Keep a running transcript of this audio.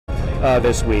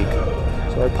this week.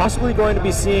 So possibly going to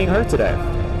be seeing her today.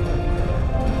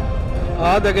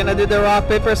 Oh, they're going to do the rock,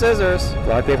 paper, scissors.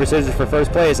 Rock, paper, scissors for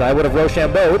first place. I would have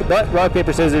Rochambeau'd, but rock,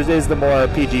 paper, scissors is the more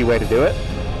PG way to do it.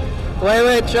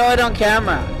 Wait, show it on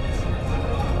camera.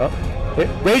 Oh.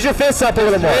 Raise your fists up a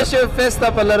little more. Raise your fist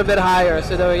up a little bit higher.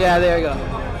 So yeah, there you go.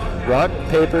 Rock,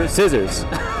 paper, scissors.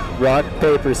 Rock,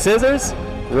 paper, scissors.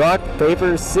 Rock,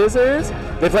 paper, scissors.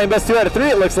 They're playing best 2 out of 3,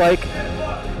 it looks like.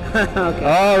 Okay.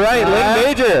 All right,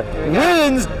 Link Major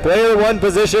wins player 1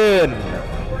 position.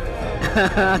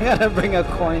 I gotta bring a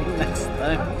coin next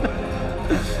time.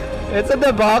 It's a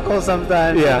debacle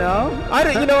sometimes, yeah.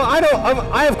 You know.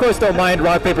 I of course don't mind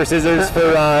rock, paper, scissors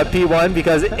for P1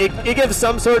 because it gives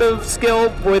some sort of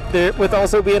skill with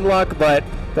also being luck. But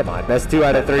come on, best 2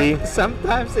 out of 3.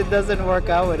 Sometimes it doesn't work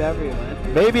out with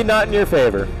everyone. Maybe not in your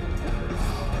favor.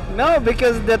 No,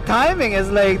 because the timing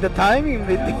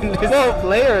between these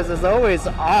players is always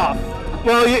off.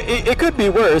 Well, it could be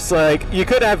worse. Like, you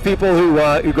could have people who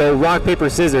go rock, paper,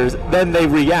 scissors, then they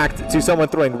react to someone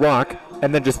throwing rock,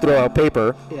 and then just throw out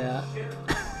paper. Yeah.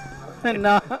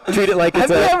 No. Treat it like it's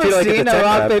Have you ever like seen a a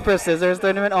rock, grab. paper, scissors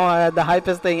tournament? Oh, the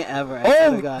hypest thing ever.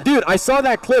 Oh, dude, I saw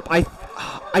that clip. I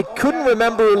couldn't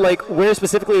remember like where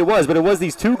specifically it was, but it was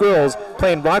these 2 girls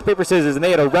playing rock, paper, scissors, and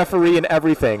they had a referee and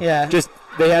everything. Yeah. Just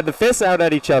they had the fists out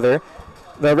at each other.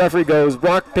 The referee goes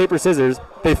rock, paper, scissors.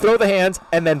 They throw the hands,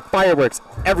 and then fireworks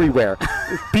everywhere.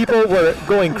 People were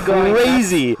going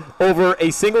crazy over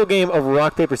a single game of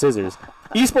rock, paper, scissors.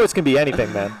 Esports can be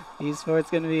anything, man. Esports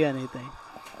can be anything.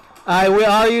 We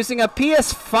are using a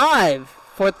PS5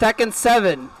 for Tekken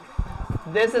 7.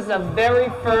 This is the very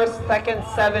first Tekken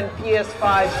 7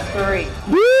 PS5 3.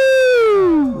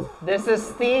 Woo! This is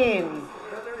Steam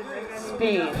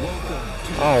speed.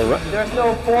 All right. There's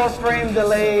no 4-frame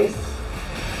delays,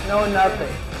 no nothing.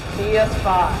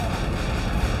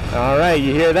 PS5. All right,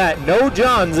 you hear that? No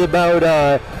Johns about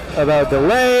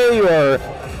delay or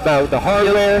about the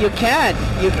hardware. You can't.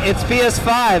 It's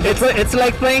PS5. It's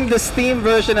like playing the Steam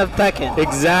version of Tekken.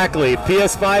 Exactly.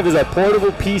 PS5 is a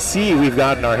portable PC we've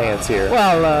got in our hands here.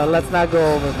 Well, let's not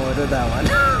go overboard with that one.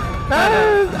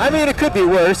 I mean, it could be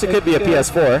worse. It could be a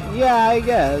PS4. Yeah, I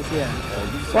guess. Yeah.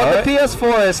 Well, the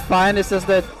PS4 is fine. It's just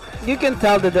that you can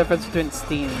tell the difference between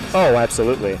Steam. Oh,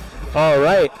 absolutely. All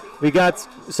right. We got,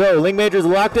 Link Major's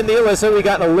locked in the Alyssa. We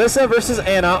got Alyssa versus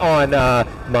Anna on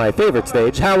my favorite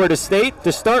stage, Howard Estate,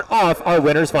 to start off our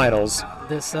winners finals.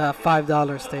 This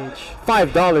 $5 stage.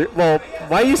 $5? Well,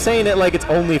 why are you saying it like it's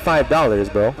only $5,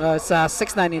 bro? It's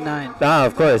 $6.99. Ah,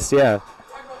 of course, yeah.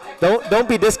 Don't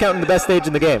be discounting the best stage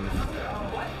in the game.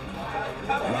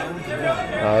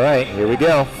 All right, here we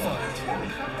go.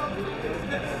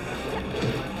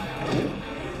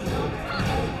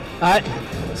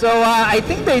 So I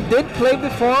think they did play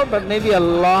before, but maybe a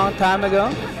long time ago.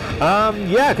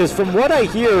 Yeah, because from what I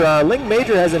hear, Link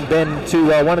Major hasn't been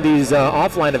to one of these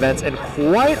offline events in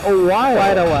quite a while.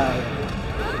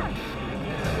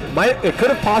 It could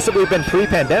have possibly been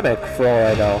pre-pandemic, for all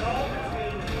I know.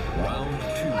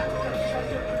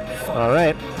 All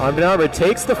right, Armed & Arbor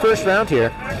takes the first round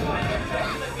here.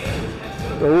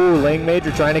 Oh, Link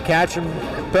Major trying to catch him,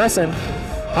 pressing.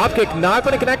 Hop kick not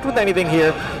going to connect with anything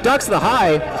here. Ducks the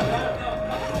high.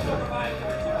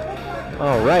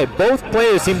 All right, both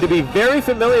players seem to be very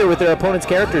familiar with their opponent's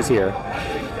characters here.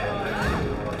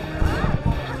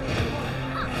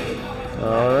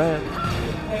 All right.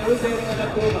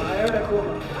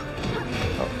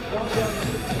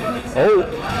 Oh,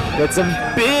 got some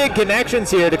big connections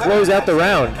here to close out the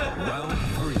round.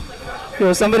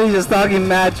 Yo, somebody's just talking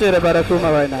mad shit about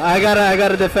Akuma right now. I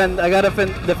gotta defend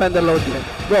the load here.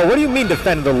 Bro, what do you mean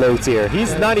defend the low tier?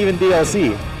 He's not even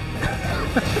DLC.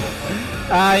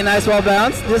 Nice wall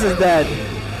bounce. This is dead.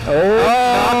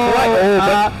 Not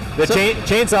quite. But the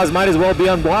chainsaws might as well be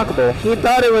unblockable. He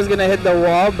thought it was gonna hit the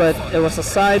wall, but it was a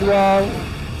side wall.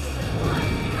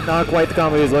 Not quite the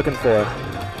combo he was looking for.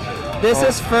 This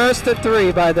is first to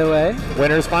 3, by the way.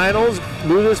 Winners finals,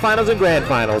 losers finals, and grand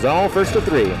finals. All first to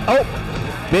 3. Oh,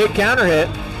 big counter hit.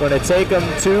 Going to take him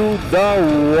to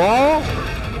the wall.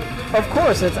 Of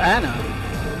course, it's Anna.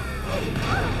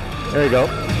 There you go.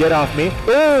 Get off me.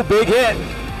 Oh, big hit.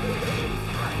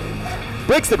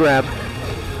 Breaks the grab.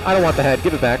 I don't want the head.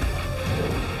 Give it back.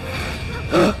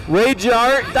 Rage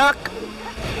art. Duck.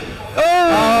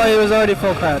 Oh, he was already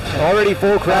full crouch. Already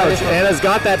full crouch. Anna's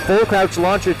got that full crouch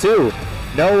launcher too.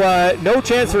 No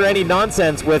chance for any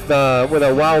nonsense with a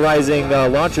while rising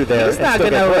launcher there. He's not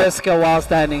gonna risk a while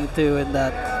standing too in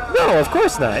that. No, of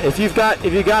course not. If you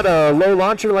got a low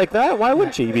launcher like that, why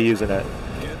wouldn't you be using it?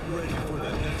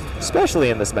 Especially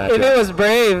in this matchup. If it was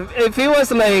Brave, if he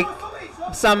was like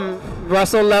some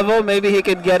Russell level, maybe he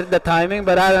could get the timing,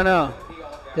 but I don't know.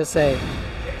 Just say.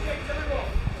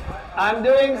 I'm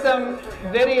doing some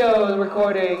video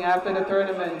recording after the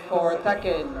tournament for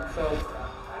Tekken, so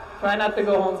try not to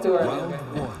go home too early.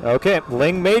 Okay,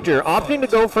 Ling Major opting to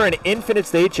go for an infinite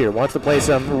stage here. Wants to play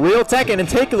some real Tekken and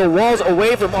take the walls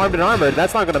away from Armed and Armored.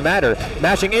 That's not going to matter.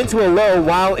 Mashing into a low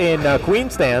while in Queen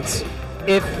stance.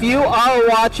 If you are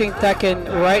watching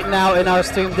Tekken right now in our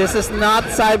stream, this is not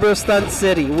Cyber Stunt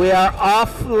City. We are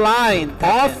offline.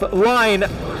 Offline,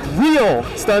 real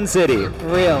Stun City.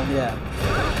 Real, yeah.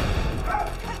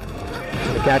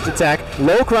 Catch attack.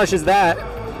 Low crushes that.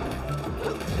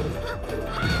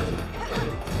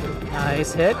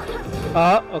 Nice hit.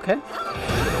 Oh, okay.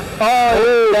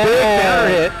 Oh, big counter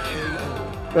hit.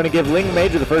 Going to give Ling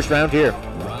Major the first round here.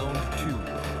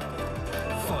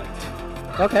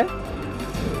 Okay.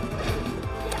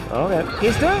 Okay.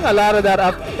 He's doing a lot of that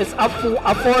up. It's up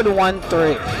forward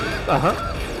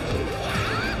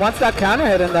 1-3. Once that counter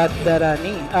hit and that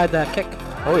knee, that kick.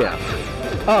 Oh yeah.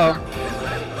 Uh-oh.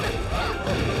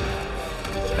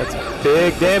 That's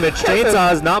big damage.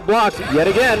 Chainsaw is not blocked yet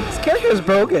again. This character is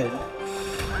broken.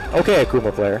 Okay,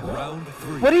 Akuma player.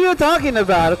 What are you talking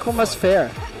about? Akuma's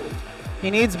fair. He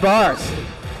needs bars.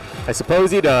 I suppose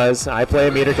he does. I play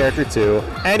a meter character too.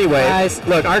 Anyway, Nice.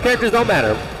 Look, our characters don't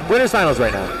matter. Winners finals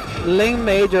right now. Ling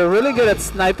Major really good at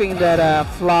sniping that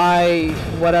fly,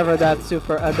 whatever that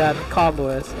that combo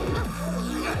is.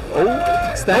 Oh,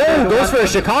 goes for a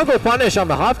Chicago punish on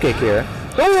the hop kick here.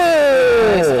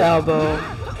 Oh! Nice elbow.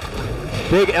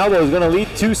 Big elbow is going to lead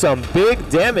to some big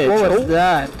damage. What was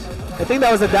that? I think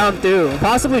that was a down 2.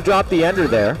 Possibly drop the ender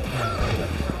there.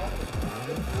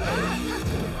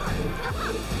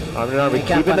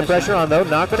 Keeping the pressure on though.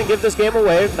 Not going to give this game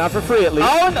away. Not for free at least.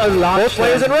 Oh, and a launch. Both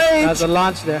players in range. That's a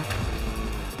launch there.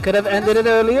 Could have ended it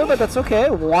earlier, but that's okay.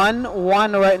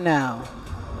 1-1 right now.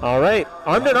 All right.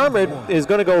 Armed and Armored is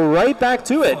going to go right back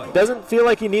to it. Doesn't feel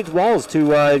like he needs walls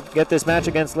to get this match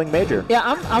against Ling Major. Yeah,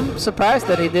 I'm surprised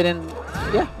that he didn't.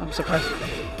 Yeah, I'm surprised.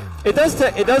 It does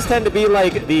tend to be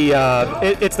like the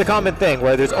it's the common thing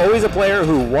where there's always a player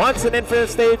who wants an infinite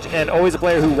stage and always a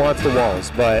player who wants the walls.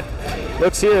 But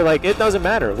looks here like it doesn't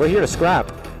matter. We're here to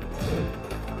scrap.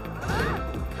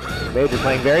 Major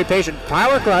playing very patient.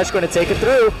 Power Crush going to take it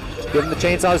through. Give him the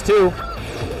chainsaws too.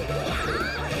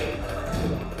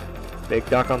 Big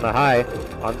duck on the high.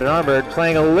 Armed and Armored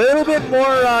playing a little bit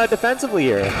more defensively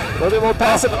here. A little bit more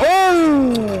passive.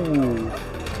 Oh!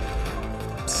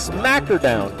 Smacked her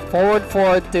down. Forward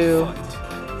 2.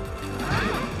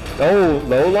 Oh,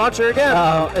 low launcher again.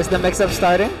 Is the mix-up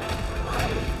starting?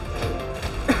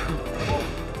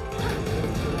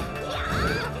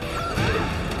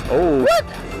 Oh. What?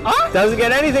 Huh? Doesn't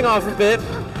get anything off of it.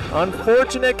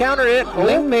 Unfortunate counter hit.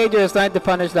 Ling Major is trying to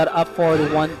punish that up forward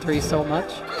 1-3 so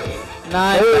much.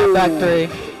 Nice back 3.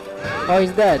 Oh,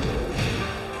 he's dead.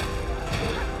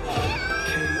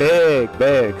 Big.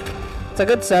 It's a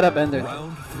good setup ender.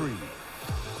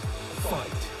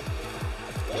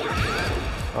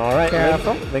 All right,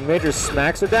 careful. Ling Major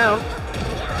smacks her down.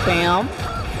 Bam.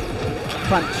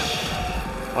 Punch.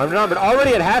 Armed and Armored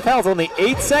already at half health, only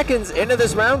 8 seconds into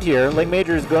this round here. Ling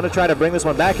Major is going to try to bring this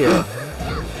one back here.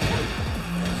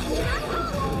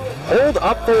 Hold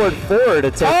up forward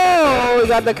to take. Oh, we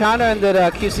got the counter and did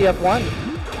QC up 1.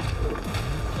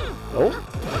 Oh.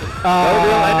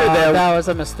 Real ender there. That was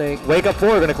a mistake. Wake up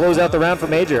 4, going to close out the round for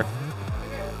Major.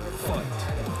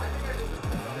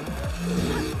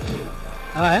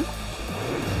 Alright.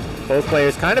 Both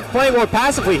players kind of playing more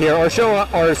passively here, or so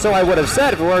I would have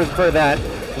said if it weren't for that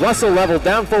Russell level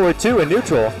down forward 2 in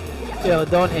neutral. Yo,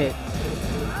 don't hit.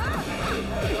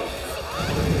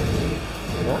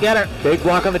 Get her. Big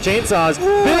block on the chainsaws.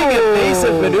 Ooh. Big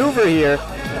evasive maneuver here.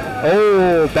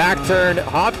 Oh, back turn,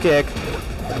 hop kick.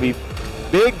 Gonna be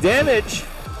big damage.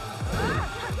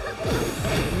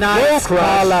 Nice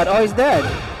call out. Oh, he's dead.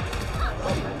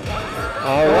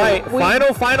 All right,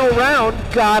 final round.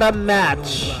 Got a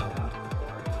match.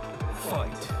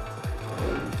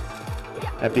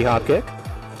 Empty hop kick.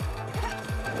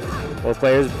 Both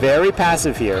players very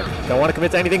passive here. Don't want to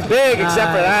commit to anything big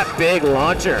except for that big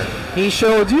launcher. He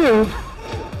showed you.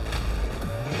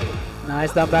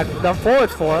 Nice down forward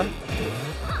 4.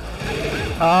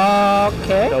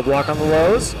 Okay. No block on the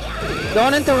lows.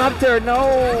 Don't interrupt her. No.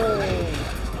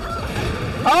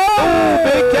 Oh,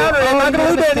 big counter. I'm not going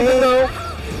to lose anything though.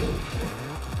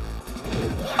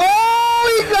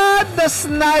 Oh, he got the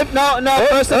snipe. No.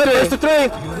 First to 3.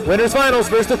 Winners finals.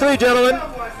 First to 3, gentlemen.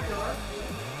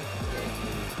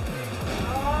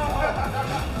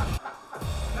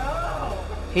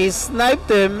 He sniped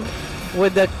him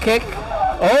with the kick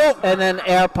Oh, and then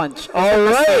air punch. all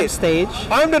Same right. stage.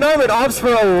 Armed and Armored opts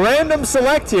for a random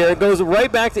select here. It goes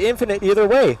right back to infinite either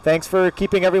way. Thanks for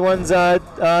keeping everyone's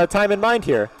time in mind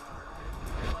here.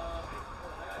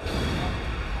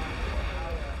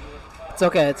 It's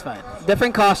okay. It's fine.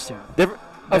 Different costume.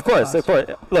 Of course.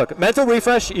 Look, mental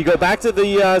refresh. You go back to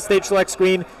the stage select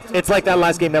screen. It's like that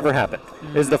last game never happened.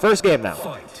 This is the first game now.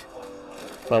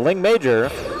 But Ling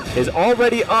Major is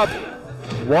already up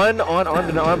 1 on Armed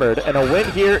and Armored, and a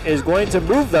win here is going to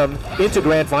move them into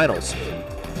grand finals.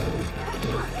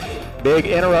 Big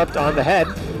interrupt on the head.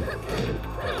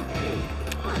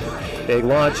 Big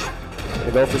launch.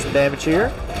 They go for some damage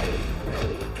here.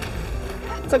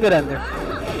 It's a good ender.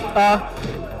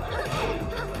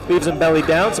 Leaves him belly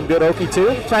down. Some good Oki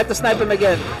too. Tried to snipe him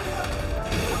again.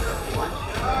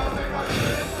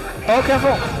 Oh,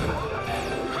 careful.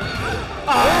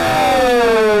 Oh!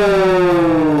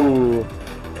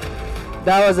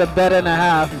 That was a bet and a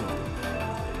half.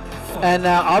 And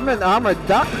Armored Armor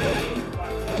ducked.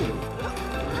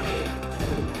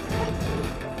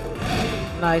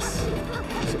 Nice.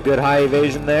 Some good high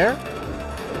evasion there.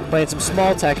 Playing some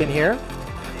small Tekken here.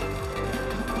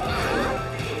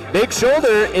 Big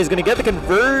shoulder is going to get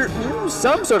the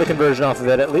some sort of conversion off of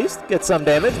it at least. Get some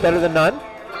damage, better than none.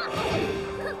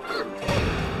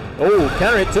 Oh,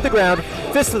 counter it to the ground.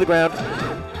 Fist to the ground.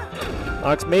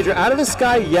 Knocks Major out of the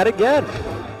sky yet again.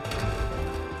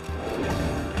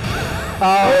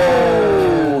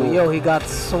 Oh, yo, he got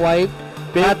swiped.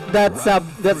 That's a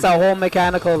whole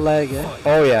mechanical leg. Eh?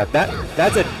 Oh yeah,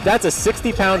 that's a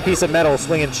 60-pound piece of metal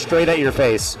swinging straight at your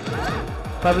face.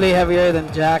 Probably heavier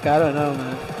than Jack. I don't know,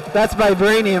 man. That's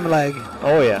vibranium leg.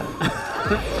 Oh yeah.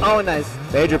 Oh, nice.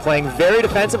 Major playing very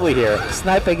defensively here.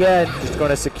 Snipe again. Just going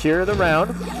to secure the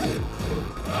round.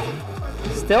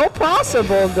 Still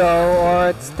possible though, or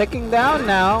it's ticking down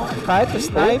now. Try to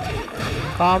snipe.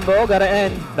 Combo, gotta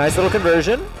end. Nice little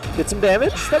conversion. Get some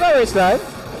damage. Still always snipe.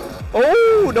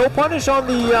 Oh, no punish on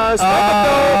the snipe.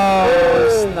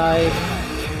 Oh, snipe.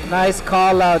 Nice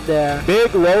call out there.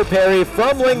 Big low parry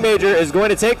from Ling Major is going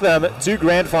to take them to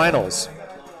grand finals.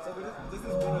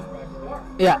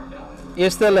 Yeah, you're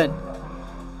still in.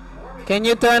 Can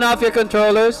you turn off your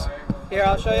controllers? Here,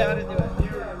 I'll show you how to do it.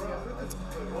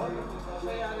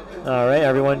 All right,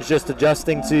 everyone's just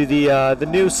adjusting to the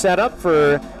new setup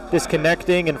for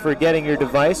disconnecting and for getting your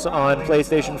device on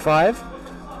PlayStation 5.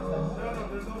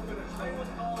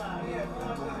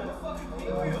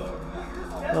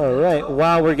 All right,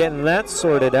 while we're getting that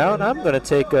sorted out, I'm going to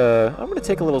take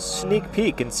a little sneak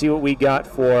peek and see what we got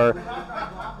for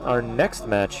our next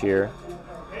match here.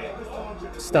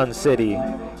 Stun City,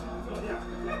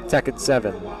 Tekken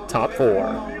 7, Top 4,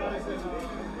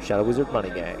 Shadow Wizard Money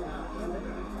Gang.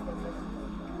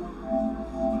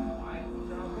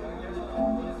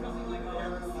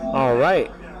 All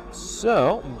right,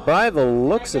 so by the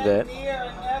looks of it,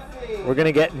 we're going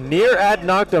to get Nier Ad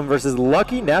Noctum versus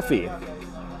Lucky Neffy.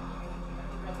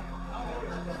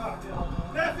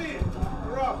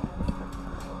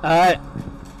 All right.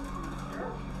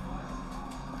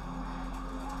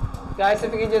 Guys,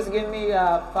 if you can just give me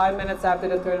 5 minutes after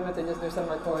the tournament and just do some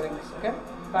recordings, okay?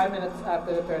 5 minutes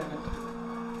after the tournament.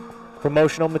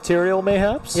 Promotional material,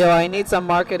 mayhaps? Yo, I need some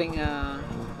marketing.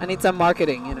 I need some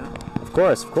marketing, you know. Of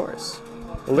course, of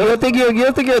Guilty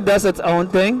Gear does its own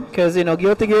thing, because, you know,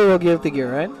 Guilty Gear will Guilty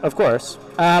Gear, right? Of course.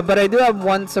 But I do have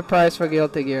one surprise for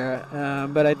Guilty Gear,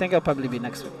 but I think I'll probably be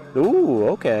next week. Ooh,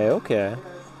 okay.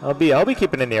 I'll be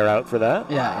keeping an ear out for that.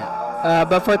 Yeah.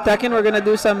 But for Tekken, we're gonna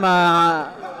do some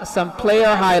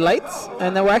player highlights,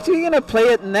 and then we're actually gonna play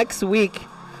it next week.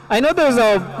 I know there's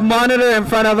a monitor in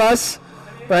front of us,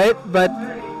 right? But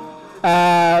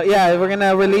yeah, we're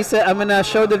gonna release it. I'm gonna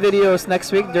show the videos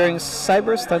next week during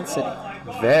Cyber Stunt City.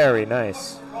 Very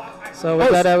nice. So we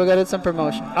got some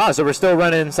promotion. So we're still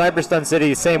running Cyber Stunt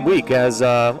City same week as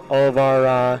all of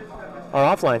our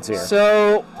offlines here.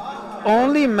 So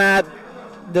only Matt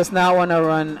does not want to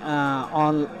run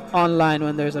online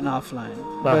when there's an offline.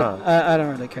 But I don't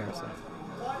really care. So.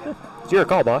 It's your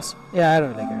call, boss. Yeah, I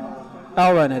don't really care.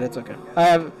 I'll run it. It's okay. I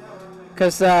have,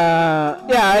 cause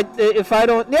if I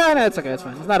don't, no, it's okay. It's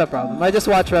fine. It's not a problem. I just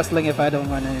watch wrestling if I don't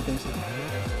run anything. So.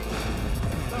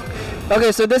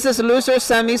 Okay, so this is loser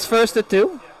semis first to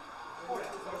 2.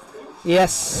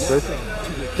 Yes.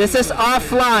 This is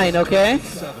offline. Okay.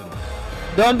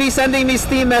 Don't be sending me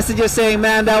Steam messages saying,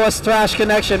 man, that was trash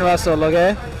connection, Russell,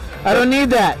 okay? I don't need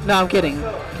that. No, I'm kidding.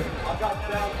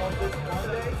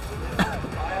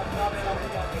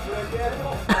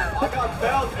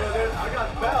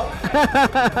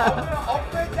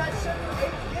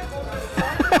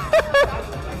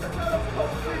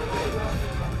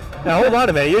 Now hold on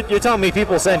a minute. You're telling me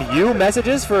people send you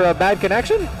messages for a bad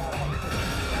connection?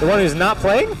 The one who's not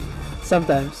playing?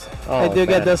 Sometimes. Oh, I do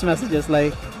get man. those messages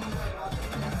like,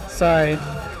 sorry.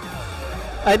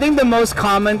 I think the most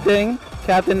common thing,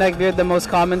 Captain Neckbeard, the most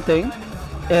common thing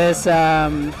is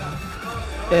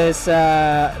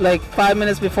like 5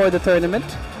 minutes before the tournament,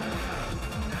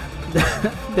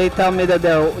 they tell me that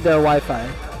their Wi-Fi.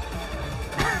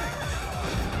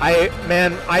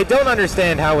 I don't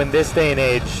understand how in this day and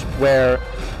age where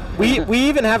we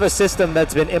even have a system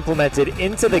that's been implemented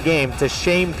into the game to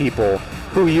shame people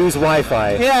who use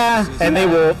Wi-Fi. Yeah.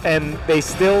 And they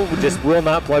still just will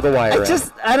not plug a wire in.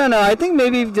 I don't know. I think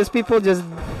maybe just people just,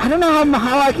 I don't know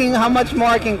how much more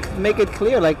I can make it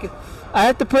clear. Like, I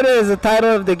have to put it as the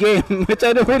title of the game, which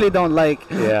I really don't like.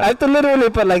 Yeah. I have to literally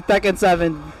put like Tekken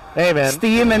 7, Hey man,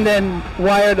 Steam, and then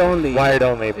wired only. wired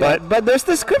only. Yeah, But but there's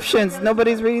descriptions.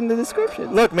 Nobody's reading the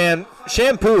descriptions. look, man,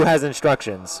 shampoo has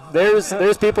instructions. There's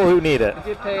people who need it. Did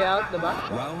you pay out the buck?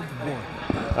 Round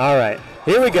one. All right,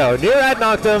 here we go. Near ad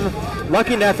Noctum,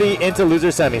 Lucky Neffy into loser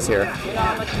semis here. You know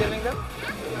how much you're giving them?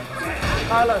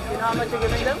 Carlos, you know how much you're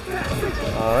giving them?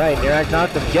 All right, Near ad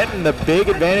Noctum getting the big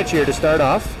advantage here to start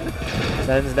off.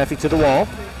 Sends Neffy to the wall.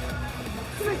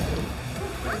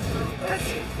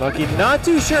 Lucky not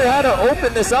too sure how to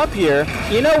open this up here.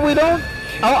 You know, we don't.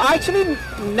 Oh, actually,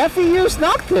 Neffy used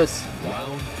Noctis.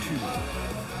 Round two.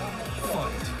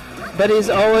 Fight. But he's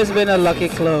always been a Lucky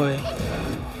Chloe.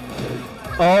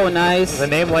 Oh, nice. The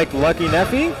name like Lucky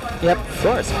Neffy? Yep. Of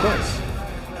course, of course.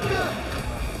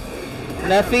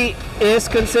 Neffy is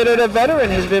considered a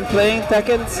veteran. He's been playing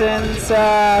Tekken since,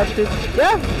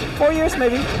 4 years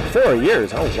maybe. 4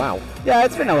 years. Oh wow. Yeah,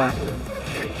 it's been a while.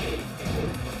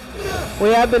 We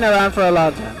have been around for a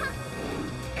long time.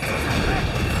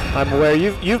 I'm aware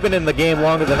you've been in the game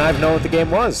longer than I've known what the game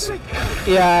was.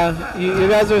 Yeah, you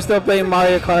guys are still playing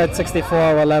Mario Kart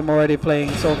 64 while I'm already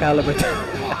playing Soul Calibur.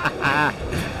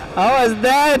 I was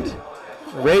dead.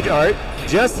 Rage Art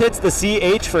just hits the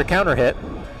CH for a counter hit.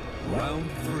 Round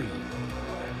three.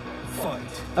 Fight.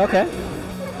 Okay.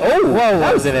 Oh, Whoa,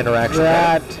 that was an interaction.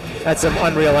 That's some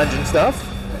Unreal Engine stuff.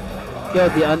 Yo,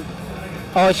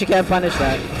 oh, she can't punish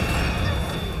that.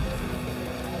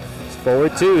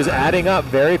 Forward twos adding up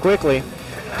very quickly.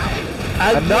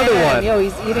 Another Again, one. Yo,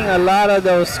 he's eating a lot of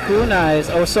those kunais.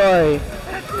 Oh, sorry.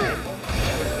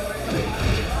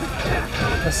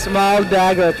 The small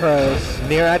dagger throws.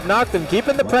 Near ad Noctum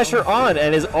keeping the pressure on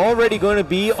and is already going to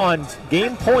be on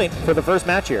game point for the first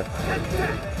match here.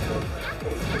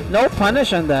 No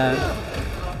punish on that.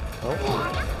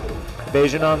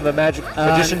 Evasion on the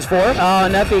Magician's 4. Oh,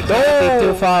 Neffy can't be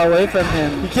too far away from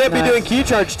him. You can't be doing key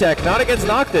charge tech, not against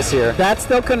Noctis here. That's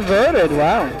still converted.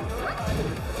 Wow.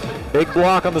 Big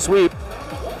block on the sweep.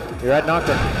 You're at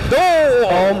Noctum.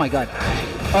 Oh my god.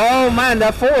 Oh man,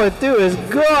 that forward too is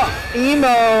good.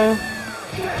 Emo.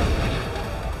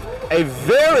 A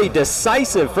very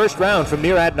decisive first round from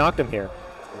Near ad Noctum here.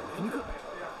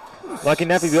 Lucky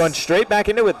Neffy going straight back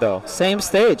into it though. Same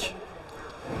stage.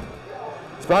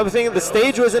 It's probably thinking the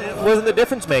stage wasn't the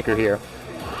difference maker here.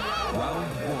 Round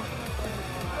one.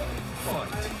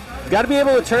 Fight. He's got to be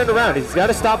able to turn it around. He's got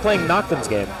to stop playing Noctum's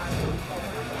game.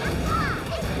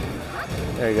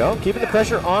 There you go. Keeping the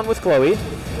pressure on with Chloe.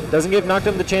 Doesn't give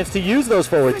Noctum the chance to use those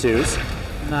forward twos.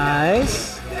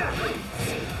 Nice.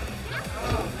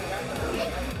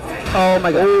 Oh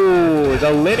my god. Ooh, the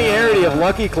linearity of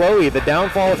Lucky Chloe. The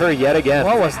downfall of her yet again.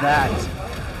 What was that?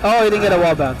 Oh, he didn't get a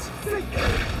wall bounce.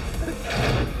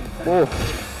 Ooh.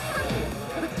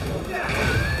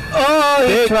 Oh,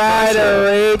 he Big tried pressure. a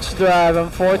rage drive.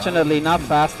 Unfortunately, not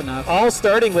fast enough. All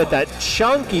starting with that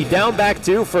chunky down back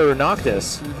two for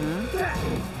Noctis.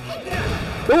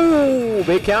 Ooh,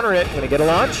 big counter hit. Gonna get a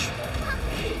launch.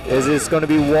 Is this gonna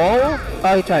be wall?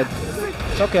 Oh, he tried.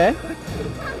 It's okay.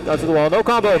 Not to the wall. No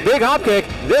combo. Big hop kick.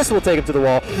 This will take him to the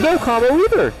wall. No combo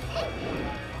either.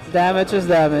 Damage is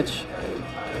damage.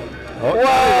 Oh,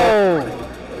 Whoa!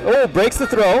 oh, breaks the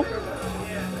throw.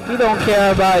 He don't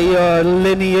care about your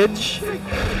lineage.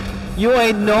 You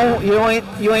ain't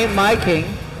my king.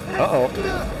 Uh-oh.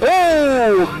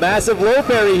 Oh, massive low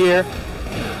parry here.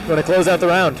 Gonna close out the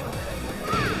round.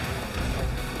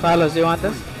 Carlos, do you want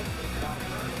this?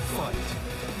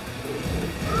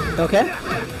 Okay.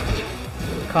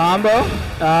 Combo.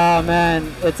 Oh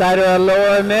man, it's either a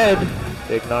low or mid.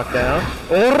 Big knockdown.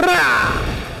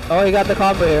 Oh, he got the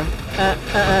combo here.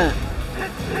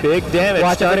 Big damage.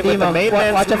 Watch out starting for with the emo. main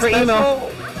man's Watch out for emo.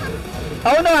 special.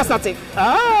 Oh no, that's not safe.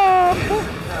 Oh.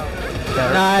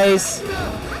 Counter. Nice.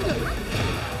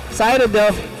 Sided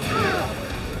though.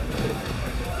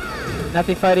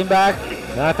 Neffy fighting back.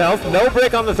 Half health. No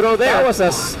break on the throw there.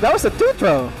 That was a two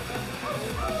throw.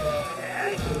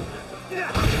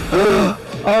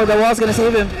 Oh, the wall's gonna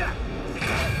save him.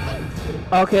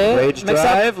 Okay. Rage mix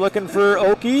drive. up. Looking for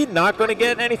Oki. Not going to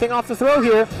get anything off the throw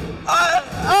here.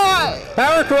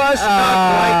 Power crush. Not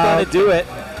quite going to do it.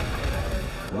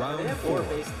 Round 4.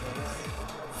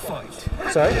 Fight.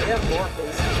 Sorry.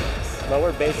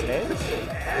 Lower base names.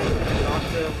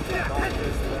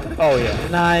 Oh yeah.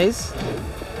 Nice.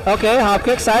 Okay, hop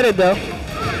kick sided though.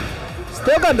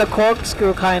 Still got the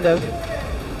corkscrew kind of.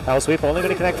 Hell sweep only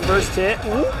going to connect first hit.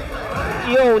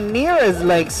 Yo, Nier is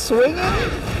like swinging.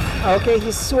 Okay,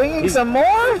 he's swinging some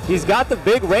more. He's got the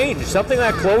big range, something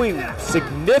that Chloe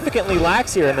significantly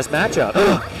lacks here in this matchup.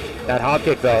 That hop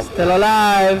kick though. Still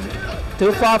alive.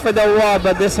 Too far for the wall,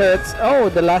 but this hurts. Oh,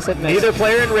 the last hit missed. Neither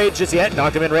player in rage just yet.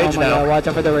 Knocked him in rage Oh my now. God, watch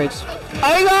out for the rage.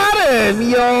 I got him!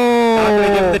 Not going to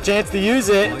give him Yo! the chance to use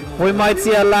it. We might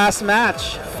see a last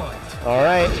match. All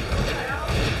right.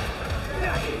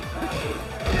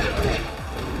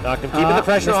 Knocked him, keeping the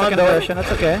pressure missed the on though. conversion,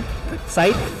 that's okay.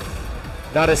 Sight.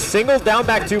 Not a single down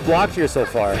back 2 blocked here so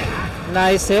far.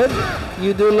 Nice hit.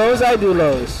 You do lows, I do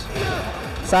lows.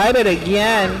 Sided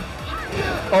again.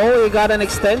 Oh, he got an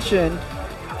extension.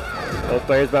 Both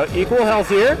players about equal health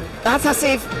here. That's a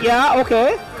safe. Yeah,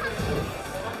 okay.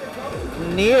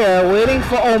 Nier waiting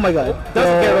for. Oh my God.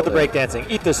 Doesn't care about the breakdancing.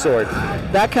 Eat the sword.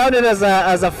 That counted as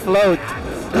a float.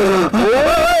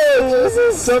 Whoa! This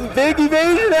is some big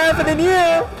evasion happening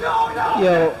here.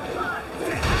 Yo.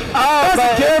 Oh,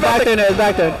 Doesn't care about back the- turn,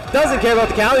 back turn. Doesn't care about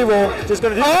the Cali roll. Just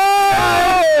gonna do.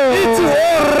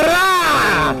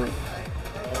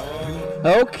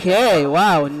 Okay,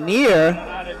 wow, Nier.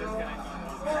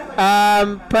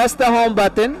 Press the home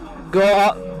button. Go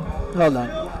up. Hold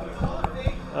on.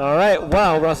 All right.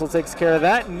 Wow. Russell takes care of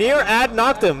that. Near ad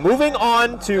knocked him. Moving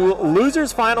on to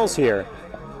losers finals here.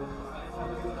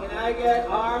 Can I get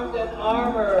armed and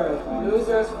armored?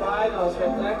 Losers finals for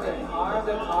Tekken. Armed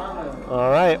and armored.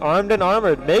 All right. Armed and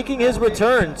armored, making his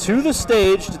return to the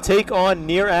stage to take on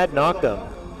Near ad knocked him.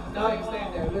 No, you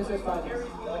staying there. Losers finals.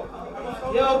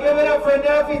 Yo, give it up for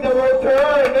Neffy, the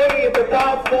return, making it the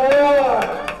top 4.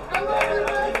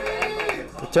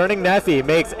 Returning Neffy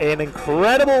makes an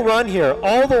incredible run here,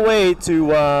 all the way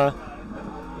to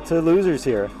losers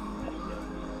here.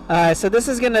 So this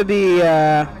is gonna be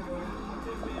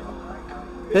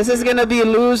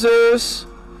losers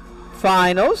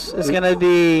finals. It's gonna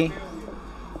be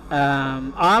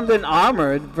armed and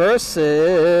armored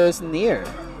versus Nier.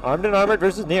 Armed and armored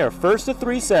versus Near. First to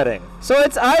 3 setting. So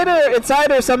it's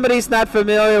either somebody's not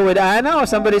familiar with Ana or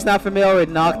somebody's not familiar with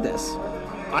Noctis.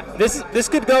 This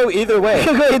could go either way.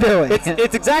 Could go either way.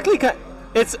 It's exactly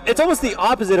it's almost the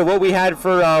opposite of what we had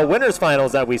for winners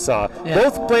finals that we saw. Yeah.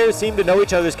 Both players seem to know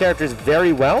each other's characters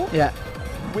very well. Yeah.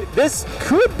 This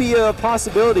could be a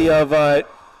possibility of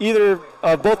either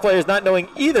of both players not knowing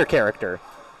either character.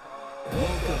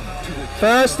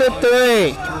 First to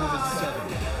 3.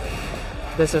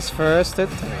 This is first to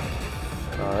 3.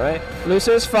 All right.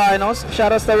 Losers finals.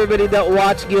 Shout outs to everybody that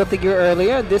watched Guilty Gear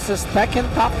earlier. This is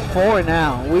Tekken Top 4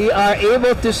 now. We are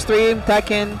able to stream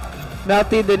Tekken.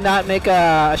 Melty did not make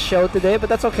a show today, but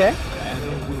that's okay.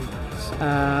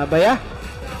 But yeah,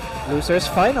 losers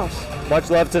finals. Much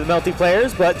love to the Melty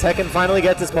players, but Tekken finally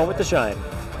gets this moment to shine.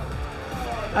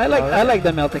 I like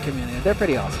the Melty community. They're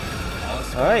pretty awesome.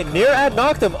 All right. Near ad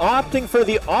knocked him, opting for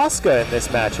the Oscar in this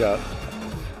matchup.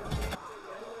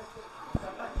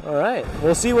 All right.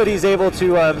 We'll see what he's able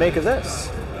to make of this.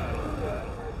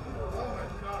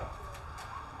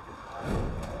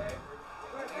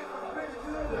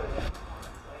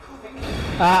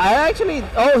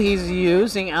 He's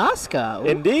using Asuka. Ooh.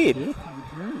 Indeed.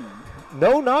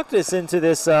 No Noctis into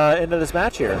this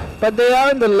match here. But they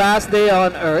are in the last day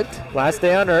on Earth. Last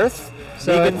day on Earth.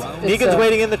 So Negan's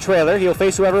waiting in the trailer. He'll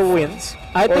face whoever wins.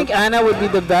 I think Ana would be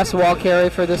the best wall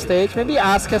carry for the stage. Maybe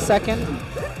Asuka second.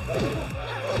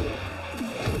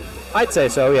 I'd say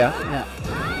so, yeah. Yeah.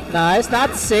 Nice.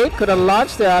 Not safe. Could have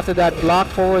launched it after that block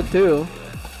forward too.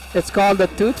 It's called the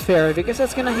Tooth Fairy because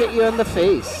that's going to hit you in the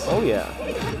face. Oh, yeah.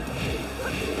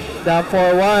 Down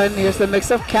 4-1. Here's the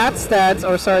mix of cat stance,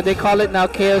 or sorry, they call it now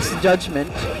Chaos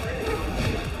Judgment.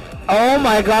 Oh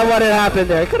my god, what had happened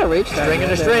there? It could have reached that. String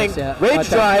and a string. Yeah. Rage Watch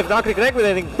drive, not going to connect with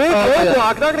anything. Big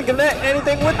roadblock, not going to connect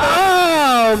anything with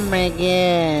that. Oh my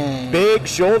god. Big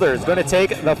shoulders, going to take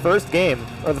the first game,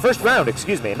 or the first round,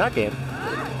 excuse me, not game.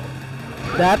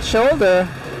 That shoulder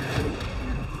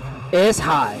is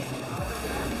high.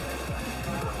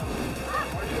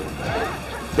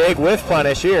 Big whiff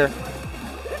punish here.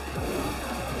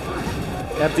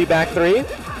 Empty back 3.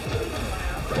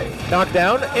 Knocked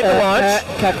down into launch.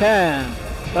 Tekken.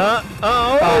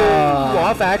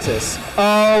 Off axis.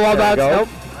 Oh, well, There we that's go. nope.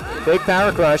 Big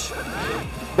power crush.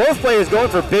 Both players going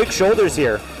for big shoulders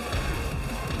here.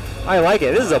 I like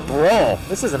it. This is a brawl.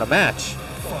 This isn't a match.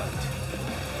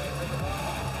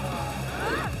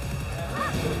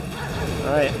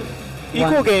 All right.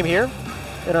 Equal game here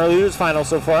in our losers final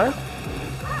so far.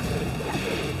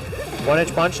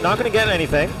 1-inch punch. Not going to get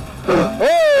anything. Oh!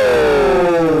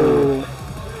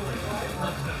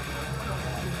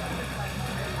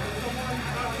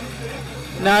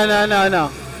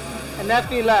 No. And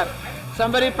nephew left.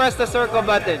 Somebody press the circle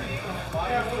button.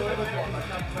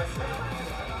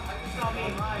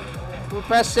 Who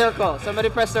press circle? Somebody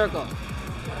press circle.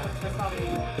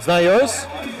 It's not yours?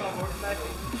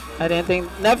 I didn't think.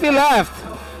 Nephew left.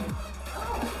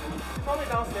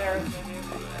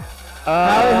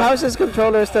 How's his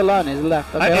controller still on? He's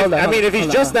left. Okay, hold on. I mean, if he's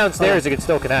hold just on. downstairs, it can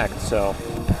still connect. So,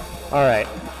 all right.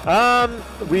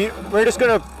 We're just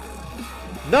gonna.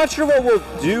 Not sure what we'll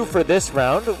do for this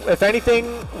round. If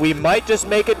anything, we might just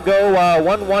make it go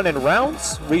 1-1 in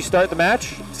rounds. Restart the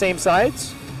match. Same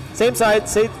sides, same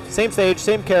stage,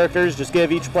 same characters. Just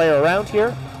give each player a round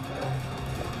here.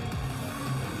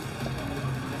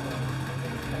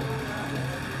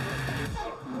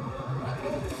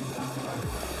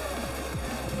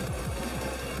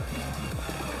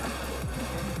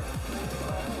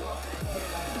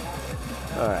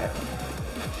 All right.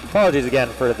 Apologies again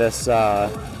for this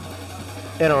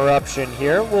interruption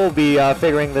here. We'll be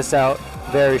figuring this out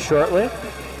very shortly.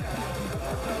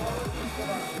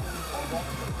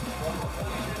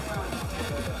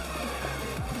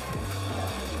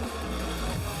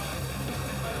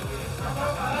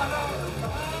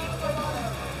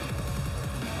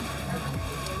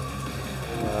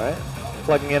 All right.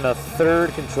 Plugging in a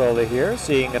third controller here,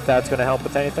 seeing if that's going to help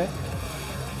with anything.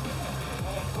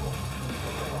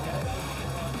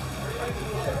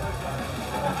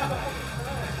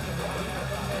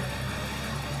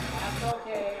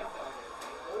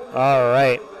 All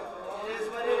right.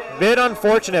 Bit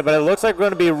unfortunate, but it looks like we're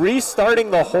going to be restarting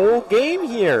the whole game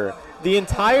here. The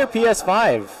entire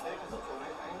PS5.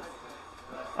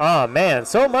 Oh, man.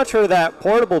 So much for that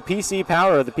portable PC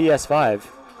power of the PS5.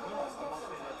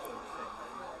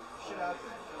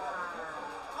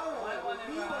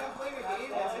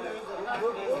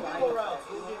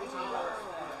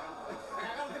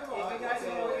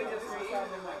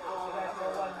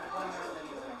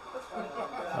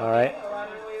 All right.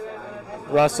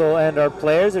 Russell and our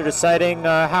players are deciding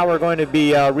how we're going to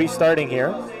be restarting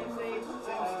here.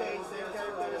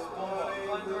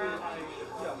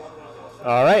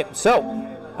 All right, so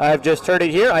I've just heard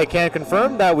it here. I can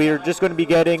confirm that we are just going to be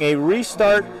getting a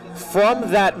restart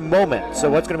from that moment. So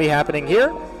what's going to be happening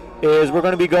here is we're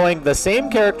going to be going the same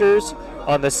characters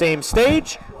on the same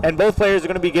stage, and both players are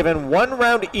going to be given 1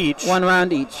 round each. 1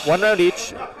 round each. 1 round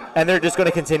each. And they're just going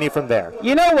to continue from there.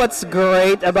 You know what's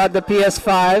great about the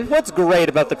PS5? What's great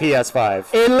about the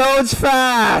PS5? It loads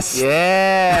fast.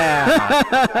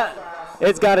 Yeah.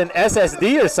 It's got an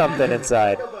SSD or something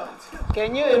inside.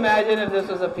 Can you imagine if this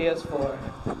was a PS4?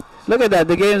 Look at that.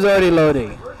 The game's already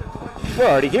loading. We're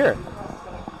already here.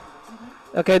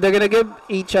 Okay, they're going to give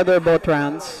each other both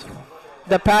rounds.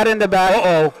 The pad in the back.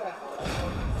 Uh-oh.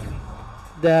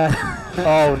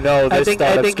 Oh no! This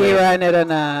I think he ran it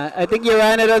on. I think you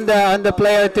ran it on the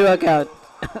player 2 account.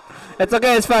 It's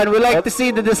okay. It's fine. We like to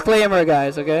see the disclaimer,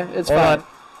 guys. Okay, it's fine.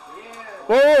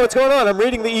 Whoa! What's going on? I'm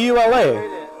reading the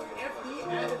EULA.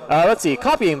 Let's see.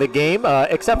 Copying the game,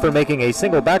 except for making a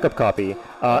single backup copy.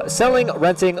 Selling,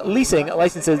 renting, leasing,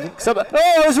 licensing. Oh,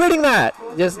 I was reading that.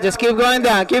 Just keep going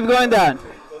down. Keep going down.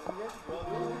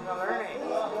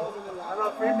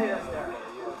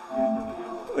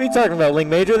 What are you talking about, Link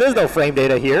Major? There's no frame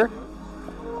data here.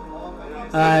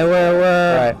 Alright,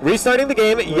 we're All right, restarting the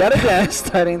game yet again.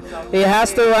 starting. He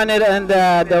has to run it on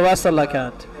the Russell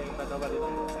account.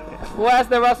 Who has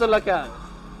the Russell account?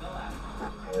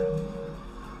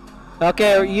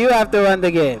 Okay, you have to run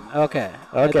the game. Okay.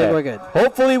 I think we're good.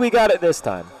 Hopefully we got it this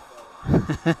time.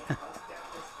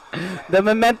 The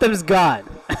momentum's gone.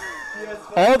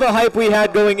 All the hype we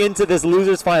had going into this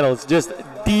losers finals just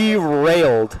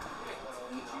derailed.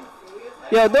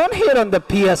 Yo, don't hit on the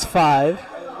PS5.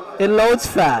 It loads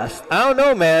fast. I don't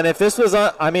know, man. If this was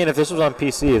on, if this was on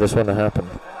PC, this wouldn't have happened.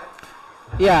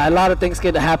 Yeah, a lot of things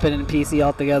could happen in PC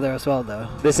altogether as well, though.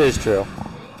 This is true.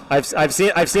 I've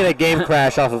seen a game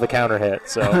crash off of a counter hit.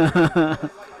 So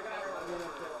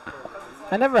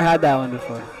I never had that one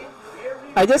before.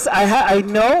 I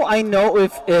know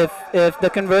if the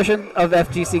conversion of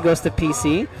FGC goes to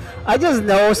PC, I just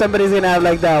know somebody's gonna have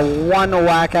like that one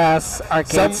whack ass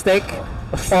arcade stick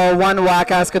or one whack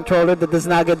ass controller that does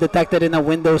not get detected in a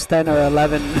Windows 10 or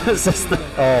 11 system.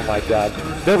 Oh my God!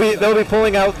 They'll be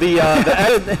pulling out the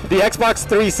Xbox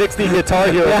 360 Guitar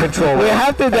Hero controller. We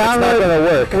have to It's not gonna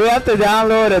work. We have to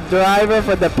download a driver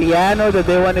for the piano that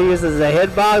they want to use as a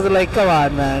hitbox. Like, come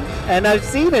on, man! And I've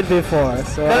seen it before,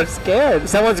 so I'm scared.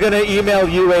 Someone's gonna email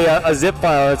you a zip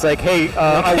file. It's like, hey,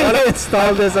 I want to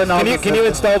install this on all. Can you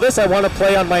install this? I want to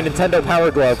play on my Nintendo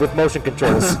Power Glove with motion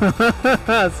controls.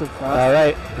 All right.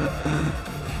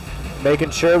 Making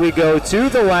sure we go to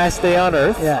the last day on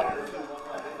Earth. Yeah.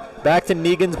 Back to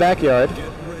Negan's backyard.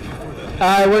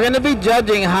 We're gonna be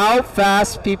judging how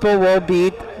fast people will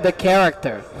beat the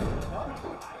character.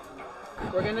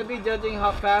 We're gonna be judging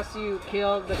how fast you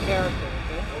kill the character.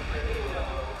 Okay?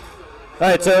 All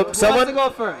right. So Who someone. wants to go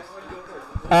first?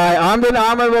 All right, Armed and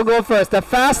Armored will go first. The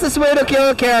fastest way to kill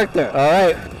a character. All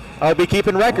right. I'll be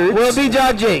keeping records. We'll be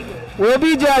judging.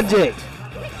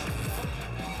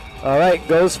 All right.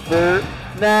 Goes for.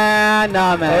 Nah,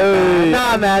 man. Hey.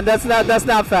 Nah, man. That's not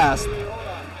fast.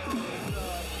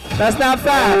 That's not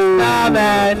fast. Oh. Nah,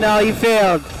 man. No, you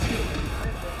failed.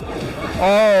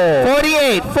 Oh.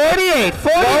 48. A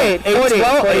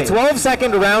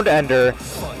 12-second round ender.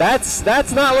 That's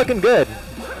not looking good.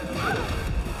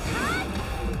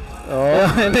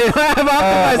 Oh. They don't have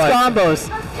optimized combos.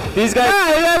 These guys.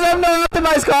 Yeah, you guys have no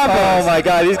optimized combos. Oh my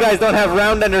God! These guys don't have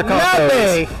round ender combos.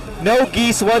 Nothing. No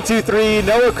Geese 1 2 3.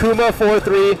 No Akuma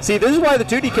 4-3. See, this is why the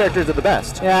 2D characters are the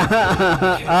best. Yeah.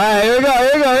 All right,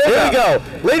 here we go.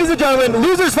 Ladies and gentlemen,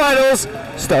 losers finals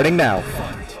starting now.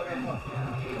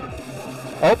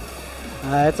 Oh,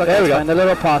 It's okay. There we go. Fine. A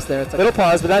little pause there. It's okay. little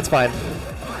pause, but that's fine.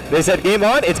 They said game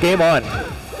on. It's game on.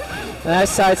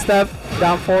 Nice sidestep.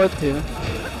 Down forward too.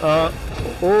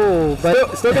 Oh,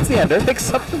 but Still gets the ender.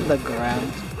 picks up from the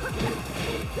ground.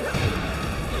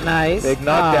 Nice. Big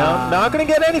knockdown. Not going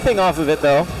to get anything off of it,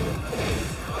 though.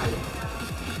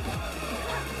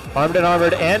 Armed and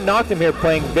Armored and knocked him here,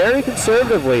 playing very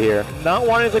conservatively here. Not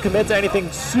wanting to commit to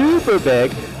anything super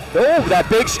big. Oh, that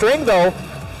big string, though.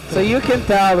 So you can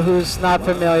tell who's not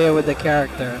familiar with the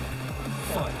character.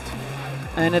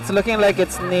 And it's looking like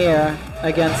it's near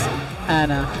against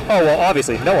Anna. Oh, well,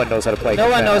 obviously, no one knows how to play No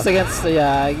one Anna. knows against.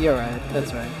 Yeah, you're right.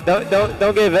 That's right.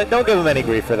 Don't give him any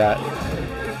grief for that.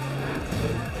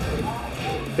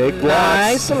 Big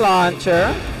blocks. Nice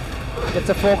launcher. It's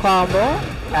a full combo.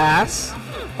 Ass.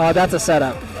 Oh, that's a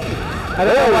setup. I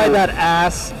don't know why that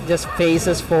ass just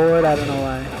faces forward. I don't know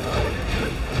why.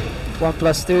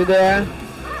 1+2 there.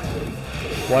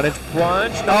 1-inch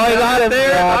plunge. Oh, he got him. There,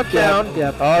 Yep, knockdown.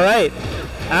 yep. All right.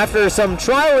 After some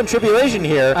trial and tribulation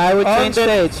here, I would change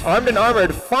stage. Armed and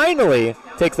Armored finally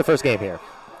takes the first game here.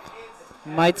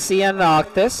 Might see a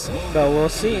Noctis, but we'll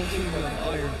see.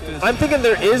 I'm thinking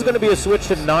there is going to be a switch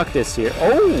to Noctis here.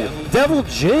 Oh, Devil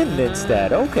Jin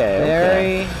instead.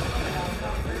 Okay.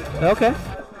 Okay.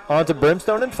 On to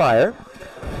Brimstone and Fire.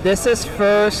 This is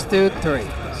first to 3.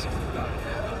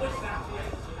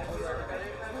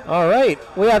 All right.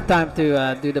 We have time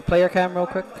to do the player cam real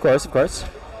quick. Of course.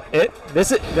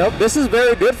 This is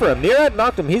very good for him. Nearad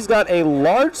knocked him. He's got a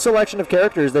large selection of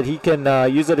characters that he can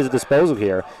use at his disposal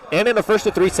here. And in a first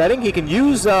to 3 setting, he can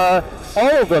use all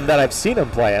of them that I've seen him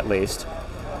play at least.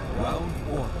 Round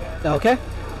 1. Okay.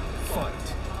 Fight.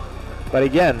 But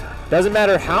again, doesn't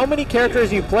matter how many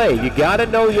characters you play, you gotta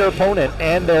know your opponent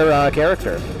and their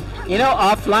character. You know,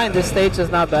 offline, this stage is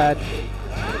not bad.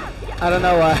 I don't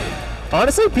know why.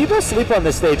 Honestly, people sleep on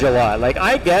this stage a lot. Like,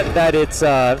 I get that it's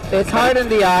hard in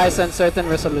the eyes on certain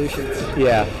resolutions.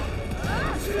 Yeah.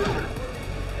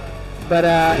 But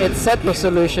it's set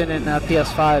resolution in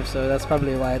PS5, so that's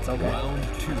probably why it's okay. Round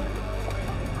 2.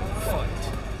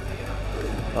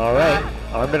 Fight. All right.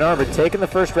 Armed and Armored taking the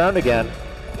first round again.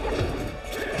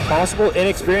 Possible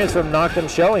inexperience from Noctum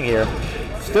showing here.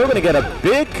 Still going to get a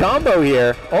big combo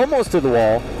here. Almost to the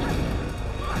wall.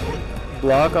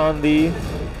 Block on the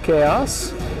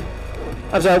Chaos.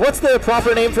 I'm sorry, what's the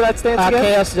proper name for that stance again?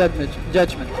 Chaos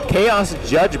Judgment. Chaos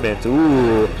Judgment.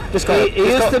 Ooh. It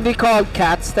used to be called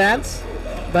Cat Stance,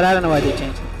 but I don't know why they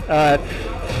changed it.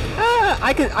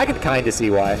 I could kind of see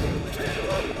why.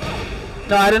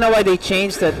 No, I don't know why they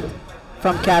changed it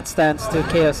from Cat Stance to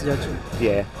Chaos Judgment.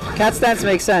 Yeah. Cat Stance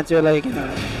makes sense. You're like,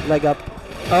 leg up.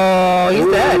 Oh, he's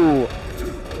dead.